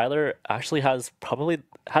 But Tyler actually has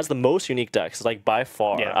the most unique decks, like by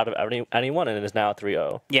far out of anyone, and it is now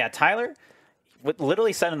 3-0. Yeah, Tyler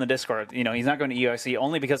literally said in the Discord, he's not going to EUIC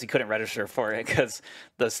only because he couldn't register for it because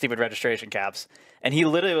the stupid registration caps. And he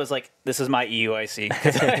literally was like, "This is my EUIC."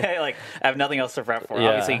 I have nothing else to prep for. Yeah.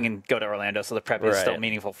 Obviously, you can go to Orlando, so the prep is still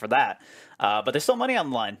meaningful for that. But there's still money on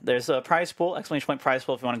the line. There's a prize pool, exclamation point prize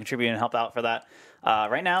pool, if you want to contribute and help out for that.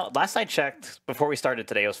 Right now, last I checked, before we started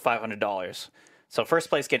today, it was $500. So first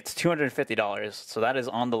place gets $250. So that is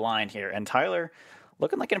on the line here. And Tyler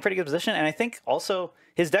looking like in a pretty good position. And I think also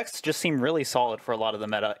his decks just seem really solid for a lot of the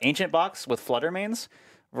meta. Ancient Box with Flutter mains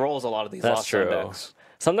rolls a lot of these lost zone decks.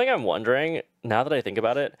 Something I'm wondering, now that I think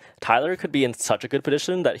about it, Tyler could be in such a good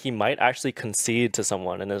position that he might actually concede to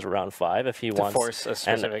someone in his round 5 if he wants. Force a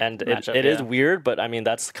specific and matchup, it is weird, but I mean,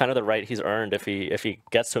 that's kind of the right he's earned if he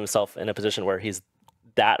gets to himself in a position where he's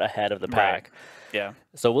that ahead of the pack. Right. Yeah.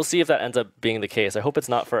 So we'll see if that ends up being the case. I hope it's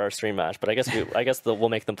not for our stream match, but I guess we'll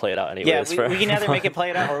make them play it out anyways. Yeah, we can either make it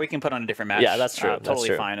play it out or we can put on a different match. Yeah, that's true. Totally that's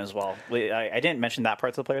true. fine as well. I didn't mention that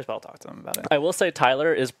part to the players, but I'll talk to them about it. I will say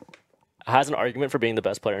Tyler has an argument for being the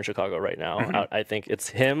best player in Chicago right now. I think it's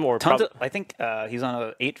him or I think he's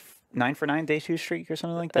on a 9 for 9 day 2 streak or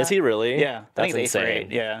something like that. Is he really? Yeah, that's I think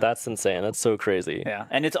insane. Yeah, that's insane. That's so crazy. Yeah,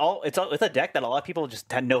 and it's a deck that a lot of people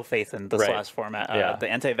just had no faith in this last format. The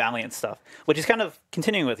anti-Valiant stuff, which is kind of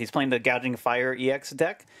continuing with. He's playing the Gouging Fire EX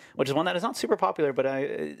deck, which is one that is not super popular, but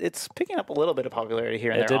it's picking up a little bit of popularity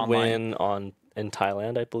here and there. It did win in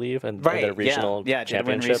Thailand, I believe, and their regional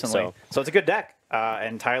championship. So it's a good deck.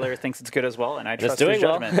 And Tyler thinks it's good as well, and I trust his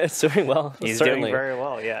judgment. It's doing well. He's certainly doing very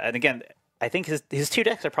well, yeah. And again, I think his 2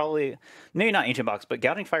 decks are probably, maybe not Ancient Box, but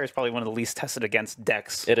Gouging Fire is probably one of the least tested against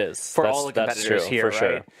decks. It is. For all the competitors here, for right?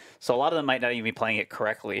 sure. So a lot of them might not even be playing it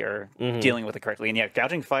correctly or dealing with it correctly. And yet,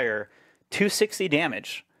 Gouging Fire, 260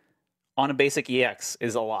 damage on a basic EX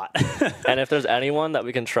is a lot. And if there's anyone that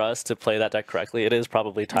we can trust to play that deck correctly, it is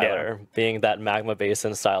probably Tyler, being that Magma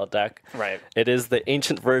Basin style deck. Right. It is the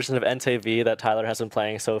ancient version of NTV that Tyler has been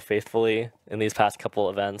playing so faithfully in these past couple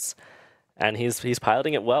events. And he's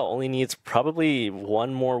piloting it well. Only needs probably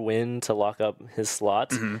 1 more win to lock up his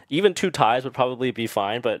slots. Even 2 ties would probably be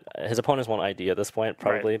fine, but his opponents won't ID at this point,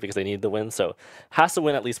 probably, because they need the win. So has to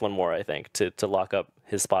win at least 1 more, I think, to lock up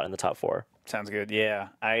his spot in the top 4. Sounds good, yeah.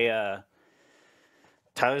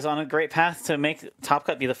 Tyler's on a great path to make Top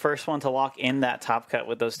Cut be the first one to lock in that Top Cut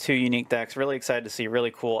with those 2 unique decks. Really excited to see,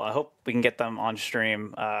 really cool. I hope we can get them on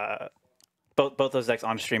stream. Both those decks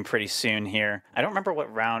on stream pretty soon here. I don't remember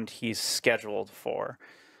what round he's scheduled for.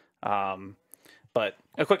 But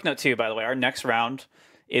a quick note too, by the way, our next round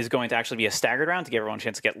is going to actually be a staggered round to give everyone a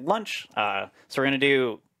chance to get lunch. So we're going to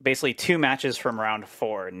do basically 2 matches from round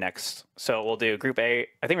 4 next. So we'll do Group A.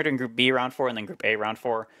 I think we're doing Group B round 4 and then Group A round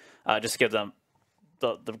 4. Just to give them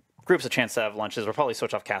the groups a chance to have lunches. We'll probably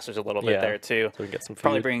switch off casters a little bit there too. So we can get some food.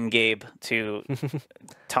 Probably bring Gabe to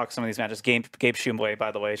talk some of these matches. Gabe Shumboy,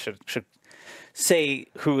 by the way, should say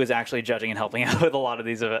who is actually judging and helping out with a lot of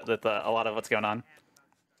these, with a lot of what's going on.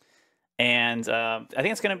 And I think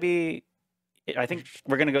it's going to be, I think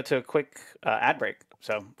we're going to go to a quick ad break.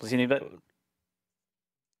 So we'll see you in a bit.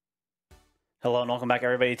 Hello and welcome back,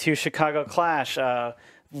 everybody, to Chicago Clash.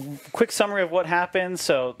 Quick summary of what happened.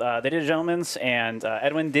 So they did a gentleman's, and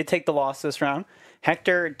Edwin did take the loss this round.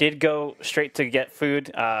 Hector did go straight to get food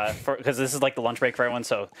because this is like the lunch break for everyone,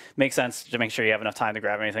 so it makes sense to make sure you have enough time to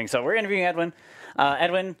grab anything. So we're interviewing Edwin.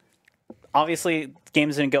 Edwin, obviously,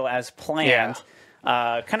 games didn't go as planned.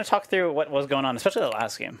 Kind of talk through what was going on, especially the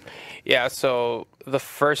last game. Yeah, so the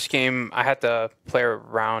first game, I had to play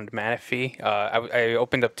around Manaphy. I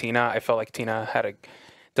opened up Tina. I felt like Tina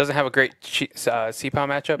doesn't have a great Chien-Pao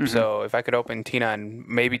matchup, so if I could open Tina and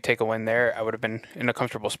maybe take a win there, I would have been in a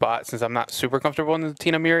comfortable spot since I'm not super comfortable in the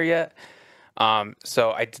Tina mirror yet.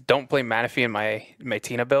 So I don't play Manaphy in my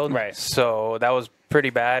Tina build. Right. So that was pretty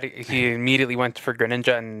bad. He immediately went for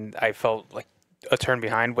Greninja, and I felt like a turn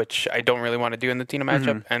behind, which I don't really want to do in the Tina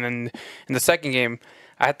matchup. And then in the second game,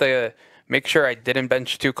 I had to make sure I didn't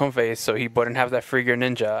bench 2 Conquest so he wouldn't have that free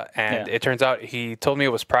Greninja. And it turns out he told me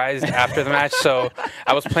it was prized after the match, so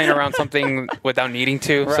I was playing around something without needing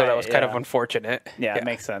to, so that was kind of unfortunate. Yeah, it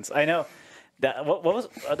makes sense. I know that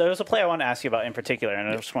there was a play I want to ask you about in particular, and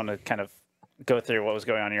I just want to kind of go through what was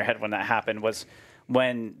going on in your head when that happened. Was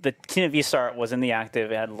when the Tina VSTAR was in the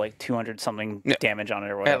active, it had like 200 something damage on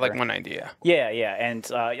it or whatever. I had like 190, Yeah, and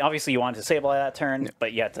obviously you wanted to Sableye that turn,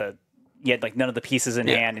 but you had like none of the pieces in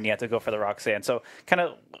hand, and you had to go for the Roxanne. So kind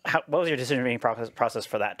of, what was your decision-making process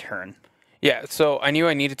for that turn? Yeah, so I knew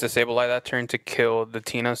I needed to Sableye that turn to kill the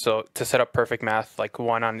Tina, so to set up perfect math, like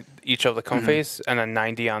 1 on each of the Conquest and then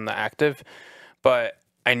 90 on the active. But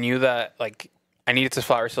I knew that like I needed to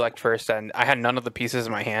Flower Select first, and I had none of the pieces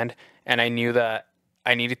in my hand, and I knew that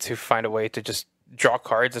I needed to find a way to just draw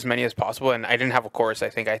cards as many as possible, and I didn't have a course. I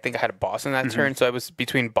think I had a boss in that turn, so I was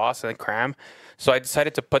between boss and cram. So I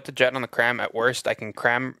decided to put the jet on the cram. At worst, I can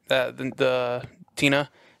cram the Tina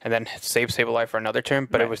and then save Sableye for another turn,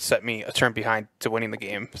 but it would set me a turn behind to winning the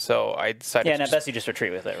game. So I decided and at best you just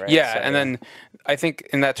retreat with it, right? Yeah, so, and then I think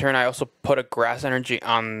in that turn I also put a Grass Energy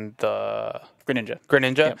on the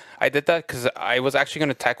Greninja. Yep. I did that because I was actually going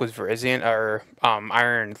to attack with Virizion or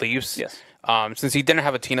Iron Leaves. Yes. Since he didn't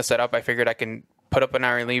have a Tina set up, I figured I can put up an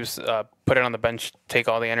Iron Leaves, put it on the bench, take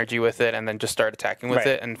all the energy with it, and then just start attacking with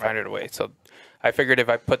it and find it away. So I figured if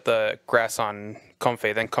I put the grass on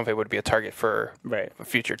Comfey, then Comfey would be a target for a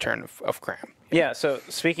future turn of Cram. Yeah, so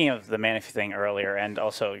speaking of the Manaphy thing earlier and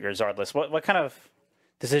also your Zard list, what kind of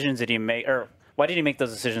decisions did you make, or why did you make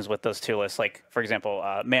those decisions with those two lists? Like, for example,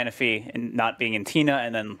 Manaphy not being in Tina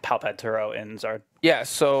and then Palpaturo in Zard? Yeah,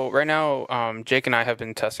 so right now, Jake and I have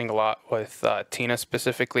been testing a lot with Tina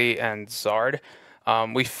specifically and Zard.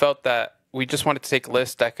 We felt that we just wanted to take a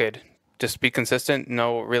list that could just be consistent,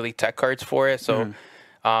 no really tech cards for it. So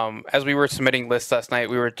as we were submitting lists last night,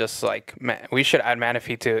 we were just like, man, we should add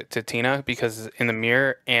Manaphy to Tina, because in the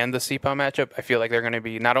Mirror and the Chien-Pao matchup, I feel like they're going to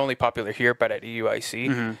be not only popular here, but at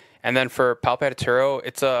EUIC. And then for Palpaturo,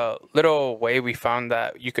 it's a little way we found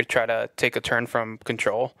that you could try to take a turn from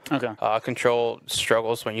Control. Control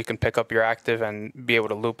struggles when you can pick up your active and be able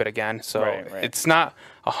to loop it again. So it's not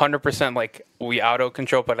 100% like we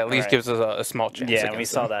auto-control, but at least gives us a small chance. Yeah, and we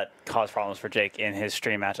saw that cause problems for Jake in his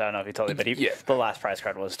stream match. I don't know if he told you, but the last prize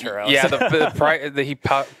card was Turo. Yeah, he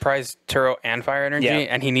prized Turo and Fire Energy,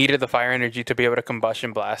 and he needed the Fire Energy to be able to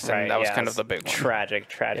Combustion Blast, and that was kind of the big one.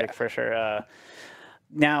 Tragic for sure.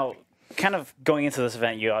 Now, kind of going into this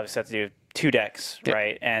event, you obviously have to do 2 decks,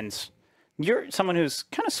 right? And you're someone who's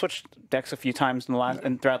kind of switched decks a few times in the last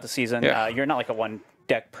and throughout the season. You're not like a one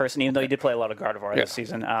deck person, even though you did play a lot of Gardevoir this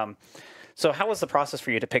season. So how was the process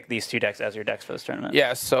for you to pick these 2 decks as your decks for this tournament?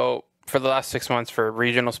 Yeah, so for the last 6 months, for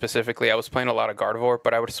regional specifically, I was playing a lot of Gardevoir,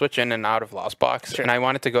 but I would switch in and out of Lost Box. And I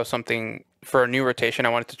wanted to go something for a new rotation. I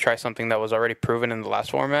wanted to try something that was already proven in the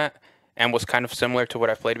last format and was kind of similar to what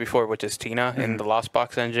I've played before, which is Tina in the Lost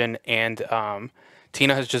Box engine. And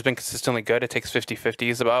Tina has just been consistently good. It takes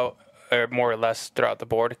 50-50s about, or more or less throughout the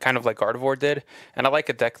board, kind of like Gardevoir did. And I like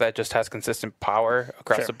a deck that just has consistent power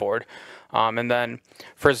across the board. And then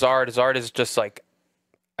for Zard is just like,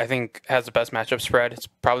 I think has the best matchup spread. It's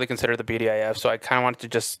probably considered the BDIF. So I kind of wanted to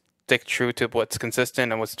just stick true to what's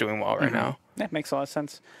consistent and what's doing well right now. That makes a lot of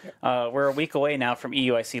sense. We're a week away now from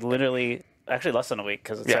EUIC, literally. Actually, less than a week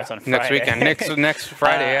because it starts on Friday. Next weekend, next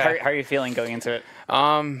Friday. How are you feeling going into it?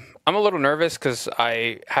 I'm a little nervous because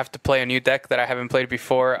I have to play a new deck that I haven't played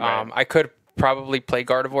before. I could probably play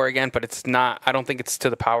Gardevoir again, but it's not. I don't think it's to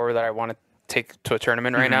the power that I want to take to a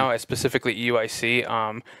tournament right now, specifically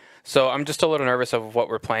EUIC. So I'm just a little nervous of what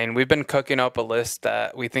we're playing. We've been cooking up a list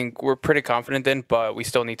that we think we're pretty confident in, but we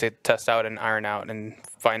still need to test out and iron out and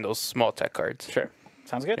find those small tech cards. Sure.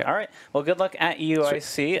 Sounds good. All right. Well, good luck at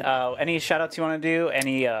EUIC. Any shout-outs you want to do?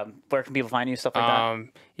 Any where can people find you, stuff like that?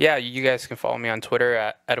 Yeah, you guys can follow me on Twitter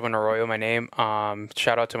at Edwin Arrollo, my name.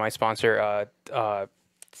 Shout out to my sponsor,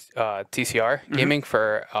 TCR Gaming,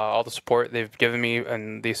 for all the support they've given me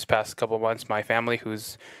in these past couple of months. My family,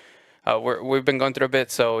 who's we've been going through a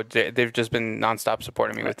bit, so they've just been nonstop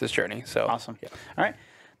supporting me with this journey. So awesome. All right.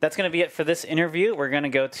 That's going to be it for this interview. We're going to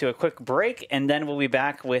go to a quick break, and then we'll be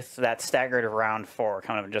back with that staggered round 4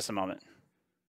 coming up in just a moment.